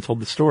have even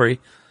told the story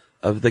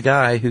of the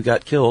guy who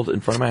got killed in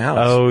front of my house.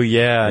 Oh,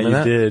 yeah, Remember you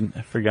that? did.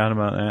 I forgot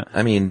about that.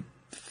 I mean,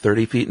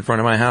 30 feet in front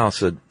of my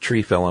house, a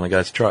tree fell on a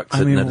guy's truck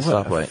sitting at a what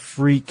stoplight. a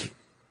freak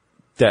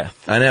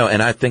death. I know,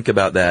 and I think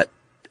about that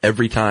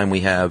every time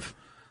we have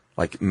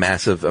like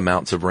massive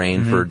amounts of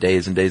rain for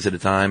days and days at a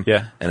time.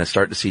 Yeah. And I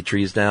start to see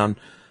trees down.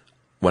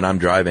 When I'm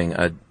driving,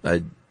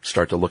 I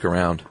start to look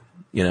around,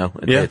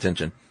 and pay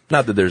attention.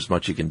 Not that there's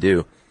much you can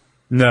do.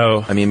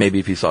 No. I mean, maybe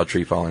if you saw a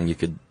tree falling, you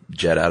could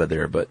jet out of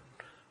there, but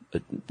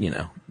you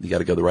got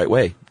to go the right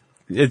way.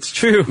 It's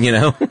true.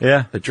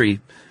 Yeah. A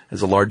tree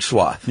has a large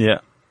swath. Yeah.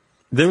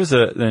 There was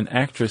an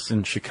actress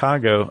in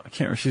Chicago. I can't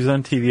remember. She was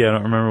on TV. I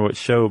don't remember what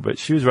show, but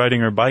she was riding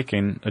her bike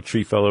and a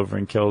tree fell over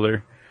and killed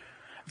her.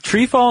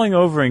 Tree falling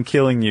over and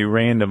killing you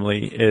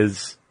randomly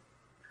is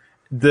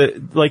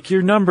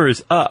your number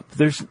is up.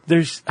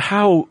 There's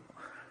how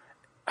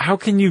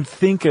can you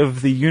think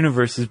of the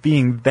universe as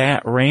being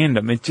that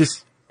random?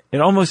 It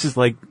almost is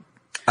like,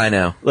 I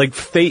know. like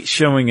fate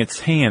showing its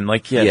hand.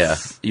 Like,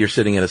 yes. Yeah. You're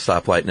sitting at a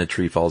stoplight and a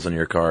tree falls on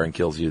your car and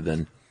kills you,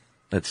 then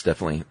that's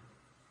definitely.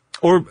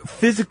 Or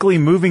physically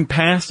moving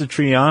past a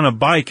tree on a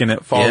bike and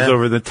it falls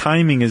over. The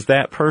timing is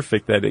that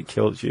perfect that it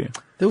kills you.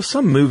 There was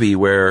some movie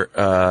where,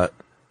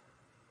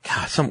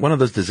 one of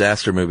those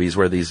disaster movies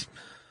where these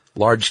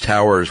large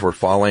towers were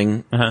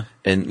falling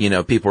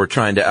and, people were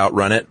trying to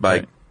outrun it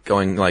by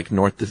going like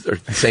north or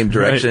the same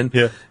direction.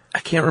 Right. Yeah. I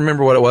can't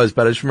remember what it was,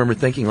 but I just remember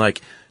thinking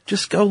like,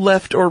 just go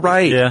left or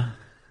right. Yeah.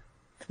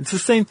 It's the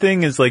same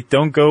thing as like,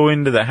 don't go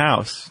into the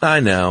house. I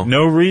know.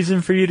 No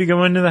reason for you to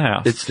go into the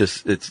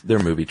house. They're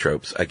movie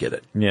tropes. I get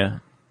it. Yeah.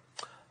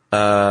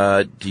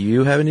 Do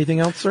you have anything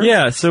else, sir?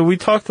 Yeah. So we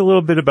talked a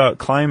little bit about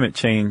climate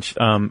change,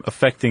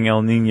 affecting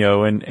El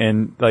Nino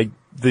and like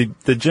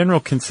the general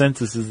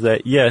consensus is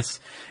that yes,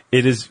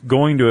 it is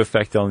going to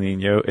affect El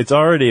Nino. It's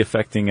already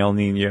affecting El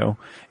Nino,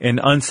 and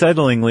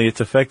unsettlingly,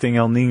 it's affecting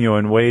El Nino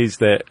in ways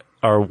that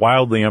are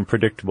wildly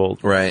unpredictable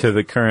to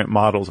the current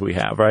models we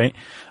have, right?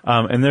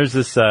 And there's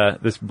this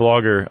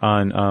blogger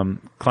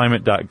on,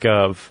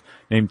 climate.gov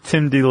named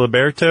Tim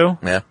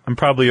DiLiberto. Yeah. I'm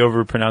probably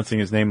overpronouncing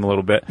his name a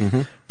little bit.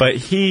 But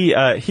he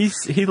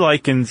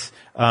likens,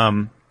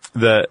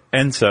 the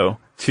ENSO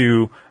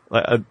to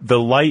the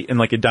light in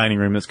like a dining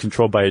room that's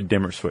controlled by a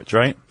dimmer switch,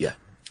 right? Yeah.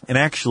 And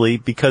actually,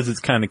 because it's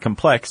kind of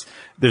complex,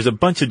 there's a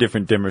bunch of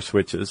different dimmer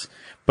switches,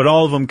 but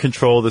all of them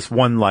control this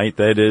one light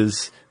that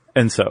is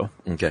ENSO.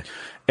 Okay.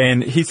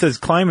 And he says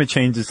climate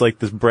change is like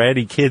this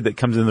bratty kid that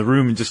comes in the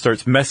room and just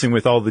starts messing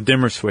with all the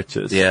dimmer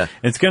switches. Yeah.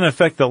 And it's going to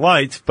affect the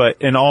lights,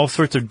 but in all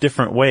sorts of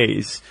different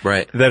ways.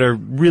 Right. That are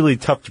really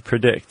tough to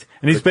predict.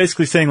 And he's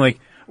basically saying like,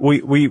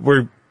 we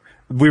were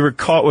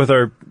caught with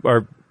our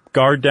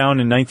guard down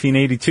in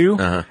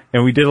 1982,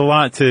 and we did a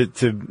lot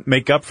to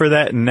make up for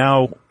that. And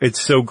now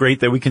it's so great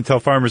that we can tell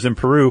farmers in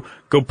Peru,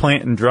 go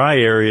plant in dry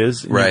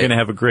areas. And Right. You're going to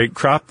have a great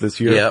crop this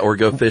year. Yeah, or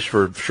go fish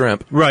for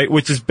shrimp. Right,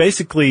 which is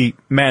basically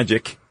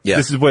magic. Yeah.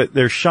 This is what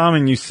their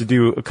shaman used to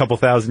do a couple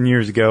thousand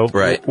years ago.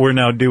 Right. We're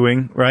now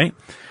doing, right?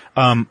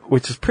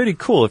 Which is pretty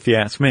cool if you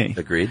ask me.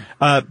 Agreed.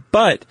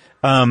 But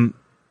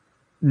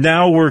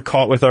now we're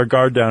caught with our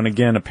guard down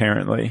again,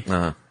 apparently.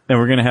 And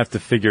we're going to have to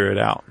figure it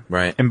out.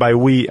 Right. And by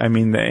we, I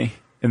mean they.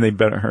 And they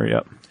better hurry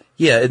up.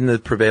 Yeah, and the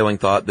prevailing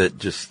thought that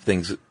just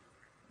things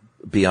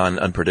beyond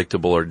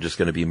unpredictable are just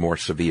going to be more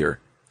severe.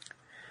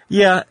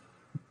 Yeah,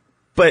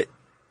 but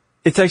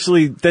it's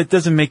actually, that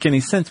doesn't make any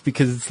sense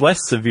because it's less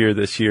severe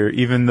this year,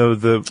 even though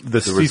the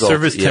sea results,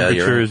 surface yeah,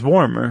 you're temperature right. is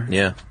warmer.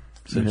 Yeah.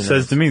 So It who says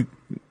knows? to me,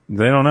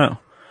 they don't know.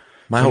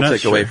 My I'm whole not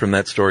takeaway sure. from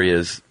that story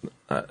is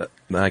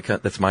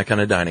that's my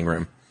kind of dining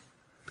room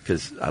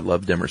because I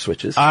love dimmer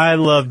switches. I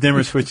love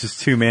dimmer switches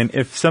too, man.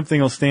 If something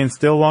will stand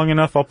still long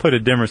enough, I'll put a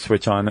dimmer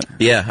switch on it.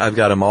 Yeah, I've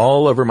got them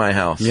all over my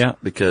house. Yeah.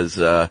 Because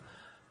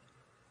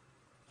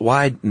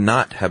why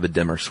not have a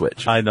dimmer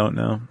switch? I don't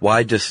know.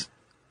 Why just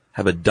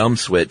have a dumb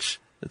switch?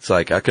 It's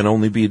like, I can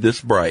only be this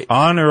bright.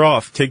 On or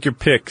off, take your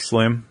pick,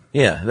 Slim.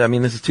 Yeah, I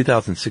mean, this is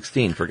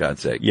 2016, for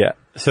God's sake. Yeah.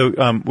 So,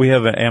 we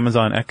have an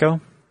Amazon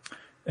Echo,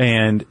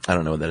 and I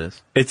don't know what that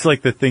is. it's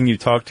like the thing you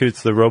talk to.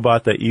 It's the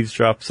robot that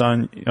eavesdrops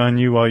on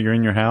you while you're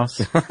in your house.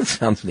 That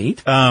sounds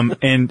neat.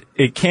 And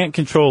it can't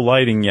control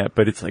lighting yet,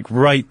 but it's like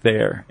right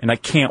there. And I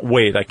can't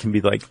wait. I can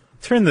be like,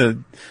 turn the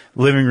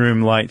living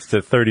room lights to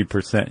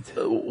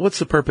 30%. What's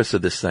the purpose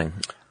of this thing?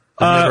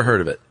 I've never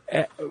heard of it.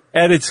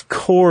 At its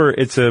core,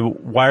 it's a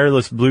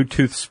wireless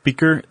Bluetooth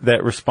speaker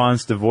that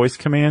responds to voice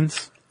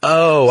commands.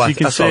 Oh, So I you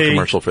can saw a say-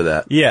 commercial for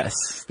that.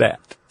 Yes, that.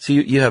 So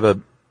you have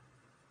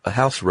a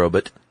house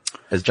robot,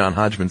 as John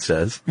Hodgman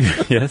says,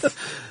 Yes.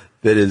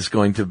 that is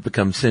going to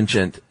become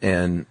sentient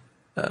and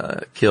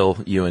kill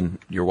you and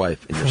your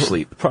wife in your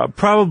sleep.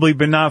 Probably,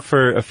 but not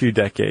for a few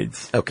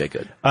decades. Okay,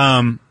 good.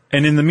 And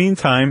in the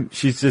meantime,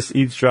 she's just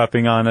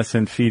eavesdropping on us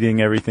and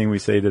feeding everything we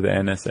say to the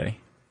NSA.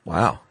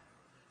 Wow.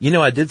 You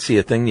know, I did see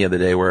a thing the other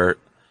day where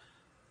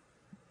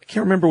I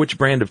can't remember which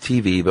brand of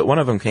TV, but one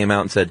of them came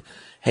out and said,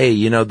 "Hey,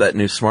 you know that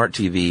new smart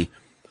TV?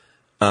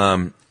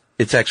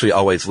 It's actually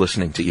always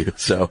listening to you,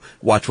 so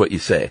watch what you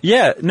say."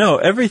 Yeah, no,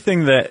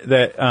 everything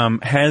that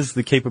has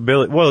the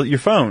capability, well, your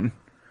phone.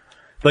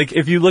 Like,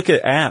 if you look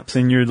at apps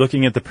and you're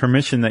looking at the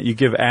permission that you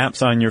give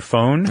apps on your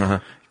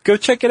phone, go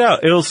check it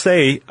out. It'll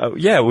say,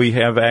 yeah, we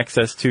have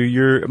access to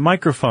your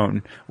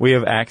microphone. We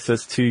have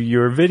access to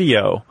your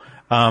video.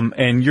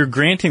 And you're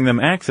granting them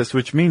access,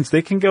 which means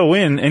they can go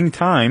in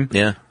anytime.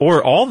 Yeah.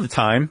 Or all the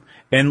time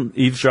and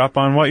eavesdrop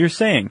on what you're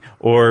saying.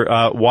 Or,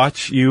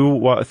 watch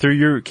you through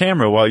your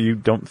camera while you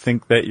don't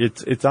think that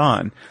it's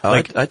on.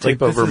 I tape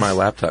this over is- my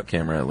laptop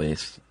camera at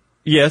least.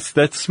 Yes,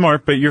 that's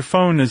smart, but your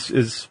phone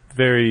is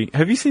very,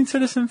 have you seen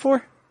Citizen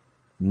 4?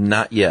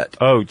 Not yet.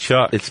 Oh,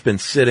 Chuck. It's been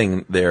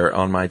sitting there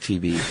on my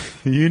TV.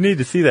 You need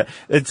to see that.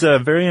 It's,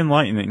 very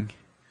enlightening.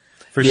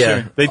 For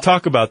Yeah. sure. They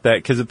talk about that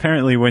because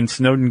apparently when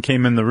Snowden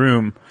came in the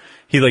room,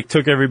 he like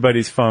took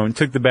everybody's phone,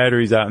 took the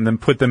batteries out, and then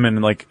put them in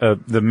like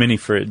the mini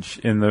fridge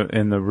in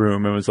the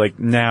room. It was like,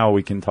 now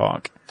we can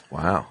talk.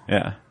 Wow.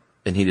 Yeah.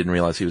 And he didn't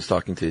realize he was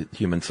talking to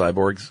human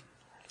cyborgs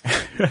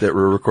that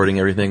were recording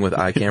everything with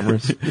eye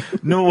cameras.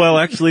 No, well,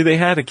 actually, they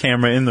had a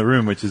camera in the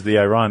room, which is the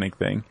ironic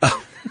thing.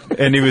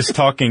 And he was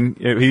talking.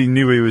 He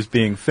knew he was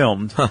being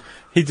filmed.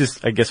 He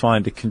just, I guess,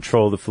 wanted to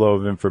control the flow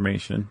of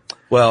information.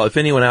 Well, if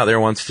anyone out there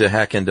wants to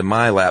hack into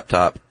my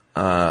laptop,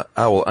 I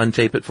will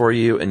untape it for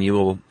you, and you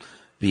will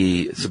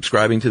be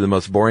subscribing to the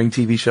most boring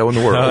TV show in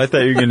the world. Oh, I thought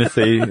you were going to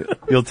say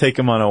you'll take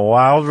him on a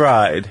wild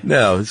ride.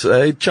 No, it's,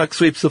 Chuck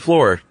sweeps the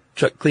floor.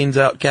 Chuck cleans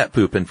out cat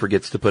poop and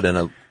forgets to put in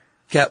a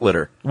cat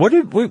litter. What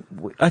did we?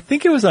 I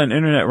think it was on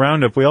Internet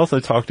Roundup. We also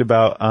talked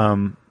about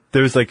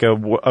there's like a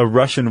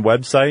Russian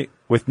website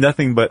with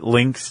nothing but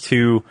links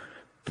to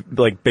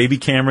like baby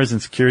cameras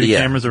and security Yeah.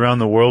 cameras around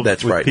the world.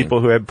 That's with frightening.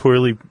 people who had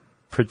poorly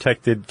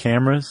protected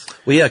cameras.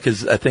 Well, yeah,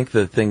 because I think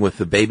the thing with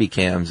the baby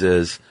cams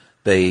is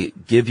they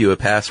give you a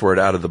password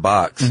out of the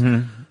box,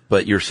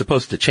 but you're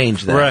supposed to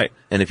change that. Right.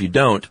 And if you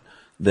don't,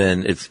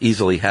 then it's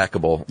easily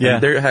hackable. Yeah.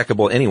 And they're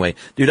hackable anyway.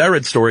 Dude, I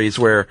read stories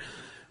where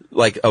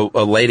like a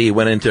lady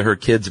went into her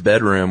kid's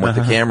bedroom with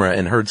the camera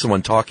and heard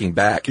someone talking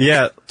back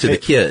to the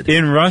kid.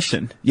 in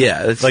Russian,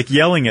 Yeah. It's like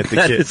yelling at the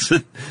that kid. is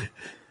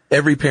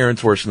every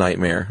parent's worst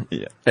nightmare.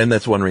 Yeah. And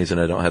that's one reason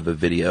I don't have a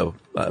video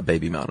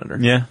baby monitor.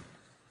 Yeah.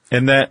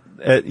 And that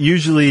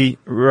usually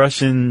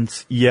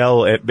Russians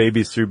yell at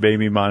babies through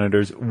baby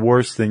monitors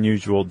worse than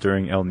usual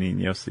during El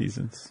Nino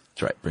seasons.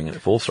 That's right. Bringing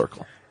it full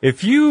circle.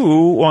 If you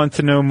want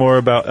to know more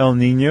about El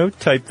Nino,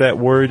 type that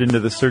word into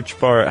the search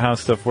bar at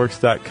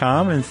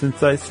howstuffworks.com. And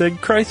since I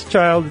said Christ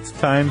child, it's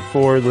time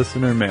for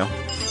listener mail.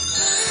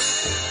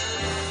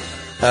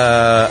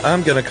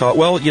 I'm going to call,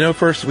 well, you know,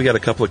 first we got a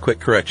couple of quick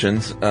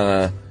corrections.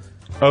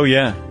 Oh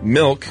yeah,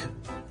 Milk,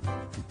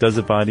 does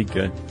a body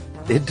good.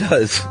 it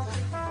does.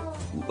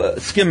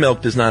 skim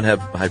milk does not have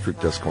high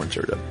fructose corn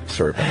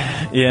syrup.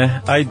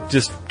 Yeah, I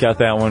just got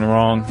that one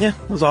wrong. Yeah,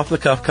 it was off the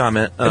cuff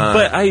comment.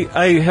 But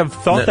I have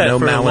thought that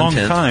for a long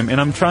time,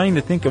 and I'm trying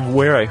to think of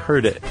where I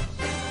heard it,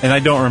 and I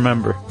don't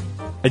remember.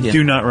 I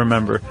do not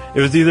remember. It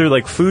was either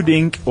like Food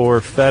Inc.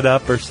 or Fed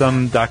Up or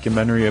some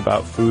documentary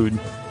about food,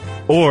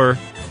 or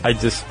I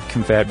just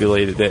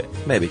confabulated it.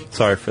 Maybe.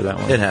 Sorry for that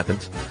one. It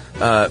happens.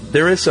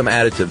 There is some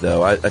additive,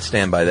 though. I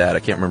stand by that. I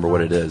can't remember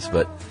what it is,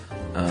 but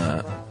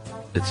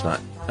it's not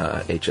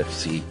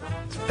HFC.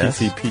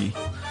 PCP.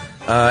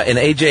 And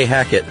AJ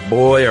Hackett,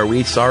 boy, are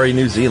we sorry,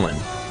 New Zealand.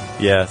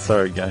 Yeah,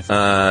 sorry, guys.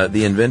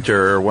 The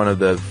inventor, or one of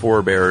the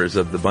forebearers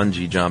of the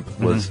bungee jump,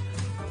 was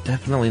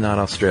definitely not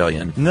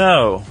Australian.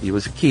 No. He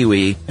was a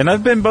Kiwi. And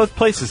I've been both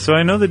places, so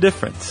I know the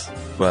difference.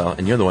 Well,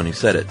 and you're the one who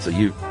said it, so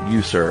you,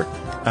 sir.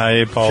 I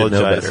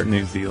apologize, better.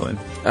 New Zealand.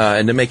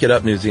 And to make it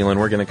up, New Zealand,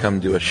 we're going to come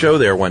do a show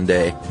there one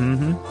day,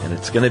 and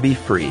it's going to be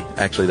free.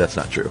 Actually, that's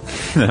not true.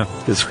 No.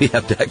 Because we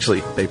have to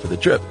actually pay for the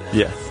trip.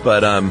 Yes.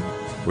 But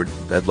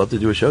I'd love to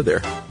do a show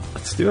there.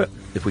 Let's do it.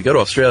 If we go to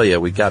Australia,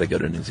 we've got to go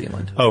to New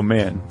Zealand. Oh,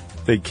 man.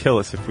 They'd kill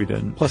us if we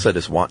didn't. Plus, I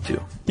just want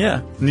to.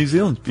 Yeah, New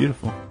Zealand's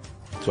beautiful.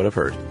 That's what I've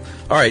heard.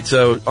 All right,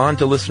 so on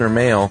to listener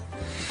mail.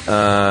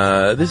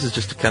 This is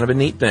just kind of a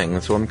neat thing.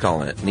 That's what I'm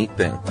calling it. Neat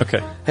thing.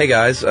 Okay. Hey,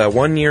 guys.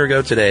 1 year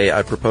ago today,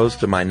 I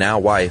proposed to my now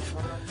wife.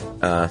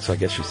 So I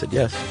guess she said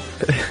yes.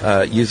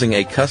 Using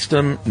a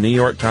custom New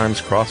York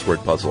Times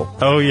crossword puzzle.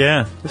 Oh,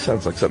 yeah. This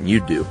sounds like something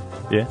you'd do.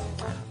 Yeah.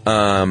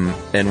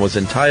 And was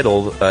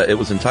entitled, it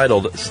was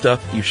entitled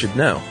Stuff You Should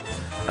Know.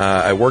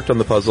 I worked on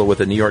the puzzle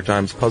with a New York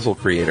Times puzzle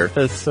creator.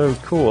 That's so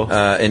cool.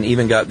 And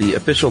even got the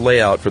official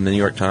layout from the New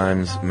York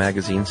Times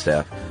magazine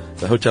staff.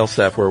 The hotel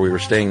staff where we were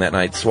staying that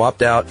night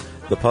swapped out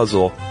the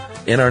puzzle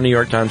in our New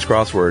York Times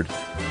crossword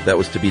that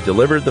was to be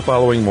delivered the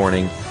following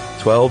morning.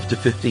 12 to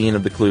 15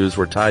 of the clues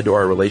were tied to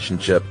our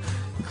relationship,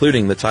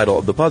 including the title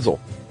of the puzzle.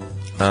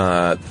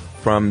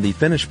 From the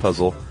finished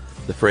puzzle,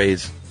 the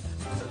phrase,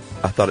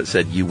 I thought it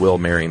said, "You will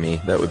marry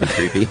me." That would be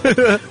creepy.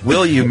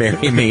 Will you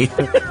marry me?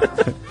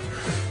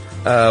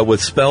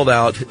 Was spelled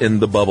out in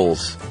the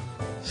bubbles.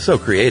 So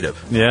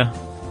creative. Yeah.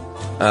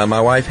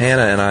 My wife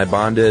Hannah and I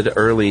bonded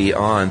early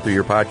on through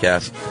your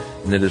podcast,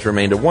 and it has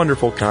remained a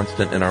wonderful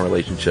constant in our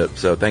relationship.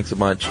 So thanks a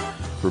bunch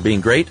for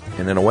being great,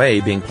 and in a way,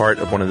 being part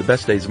of one of the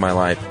best days of my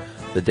life,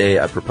 the day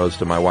I proposed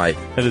to my wife.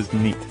 That is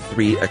neat.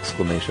 3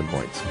 exclamation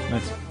points.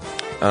 Nice.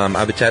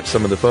 I've attached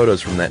some of the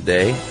photos from that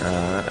day.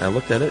 I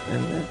looked at it,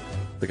 and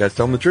the guy's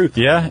telling the truth.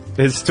 Yeah,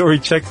 his story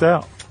checks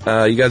out.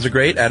 You guys are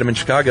great. Adam in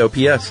Chicago.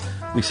 P.S.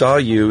 We saw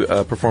you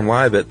perform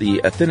live at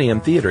the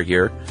Athenaeum Theater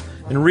here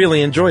and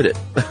really enjoyed it.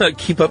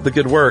 Keep up the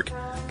good work,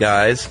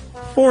 guys.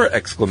 4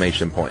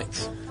 exclamation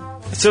points.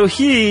 So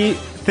he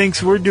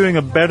thinks we're doing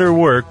a better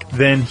work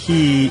than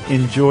he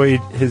enjoyed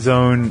his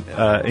own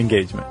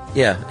engagement.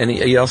 Yeah, and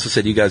he also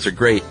said you guys are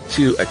great.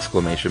 2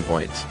 exclamation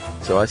points.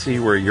 So I see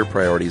where your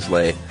priorities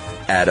lay,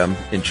 Adam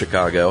in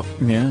Chicago.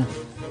 Yeah.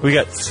 We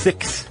got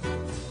 6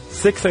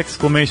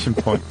 exclamation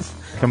points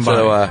combined.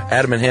 So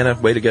Adam and Hannah,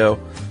 way to go.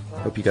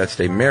 Hope you guys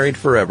stay married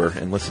forever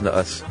and listen to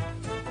us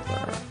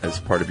as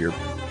part of your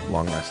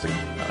long-lasting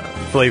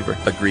flavor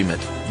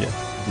agreement. Yeah.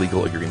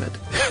 Legal agreement.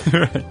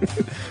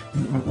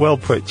 Well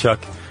put, Chuck.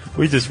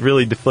 We just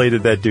really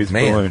deflated that dude's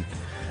balloon.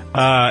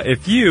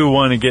 If you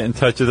want to get in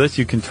touch with us,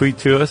 you can tweet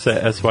to us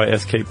at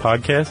SYSK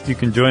Podcast. You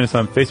can join us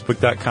on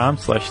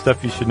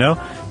Facebook.com/Stuff You Should Know.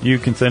 You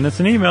can send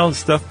us an email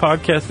to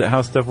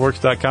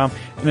StuffPodcast@HowStuffWorks.com.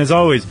 And as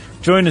always,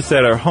 join us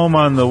at our home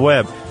on the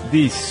web,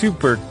 the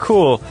super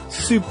cool,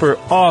 super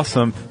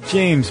awesome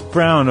James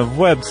Brown of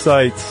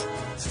websites,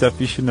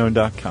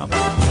 StuffYouShouldKnow.com.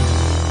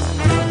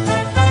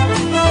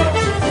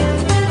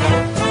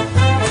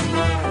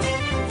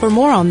 For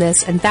more on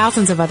this and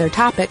thousands of other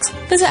topics,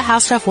 visit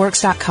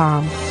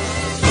HowStuffWorks.com.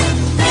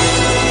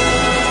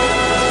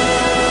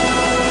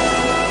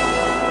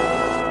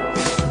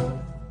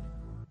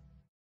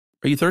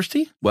 Are you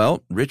thirsty?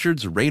 Well,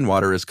 Richard's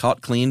rainwater is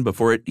caught clean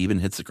before it even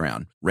hits the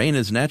ground. Rain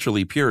is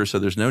naturally pure, so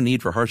there's no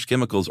need for harsh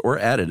chemicals or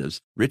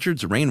additives.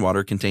 Richard's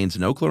rainwater contains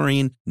no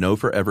chlorine, no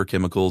forever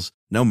chemicals,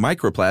 no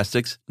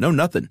microplastics, no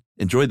nothing.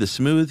 Enjoy the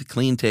smooth,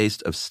 clean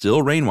taste of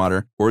still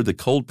rainwater or the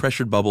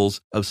cold-pressured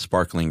bubbles of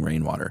sparkling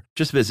rainwater.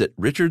 Just visit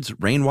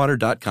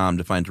richardsrainwater.com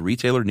to find a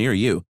retailer near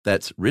you.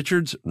 That's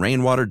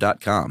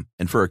richardsrainwater.com.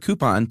 And for a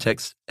coupon,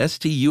 text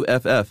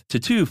STUFF to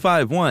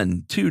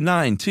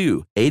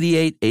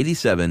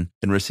 251-292-8887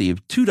 and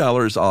receive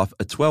 $2 off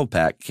a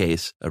 12-pack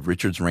case of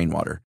Richard's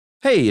Rainwater.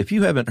 Hey, if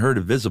you haven't heard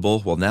of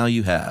Visible, well, now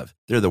you have.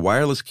 They're the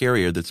wireless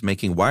carrier that's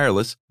making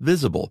wireless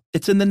visible.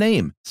 It's in the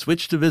name.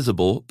 Switch to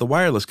Visible, the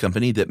wireless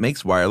company that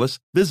makes wireless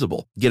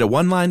visible. Get a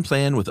one-line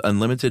plan with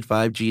unlimited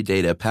 5G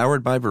data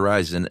powered by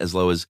Verizon as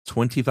low as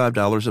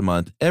 $25 a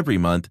month, every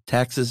month,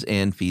 taxes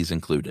and fees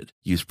included.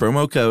 Use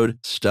promo code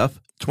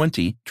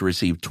STUFF20 to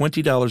receive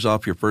 $20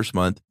 off your first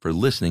month for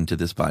listening to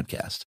this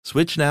podcast.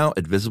 Switch now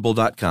at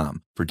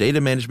Visible.com. For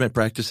data management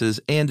practices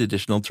and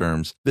additional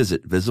terms,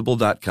 visit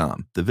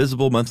Visible.com. The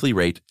Visible monthly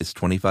rate is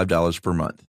 $25 per month.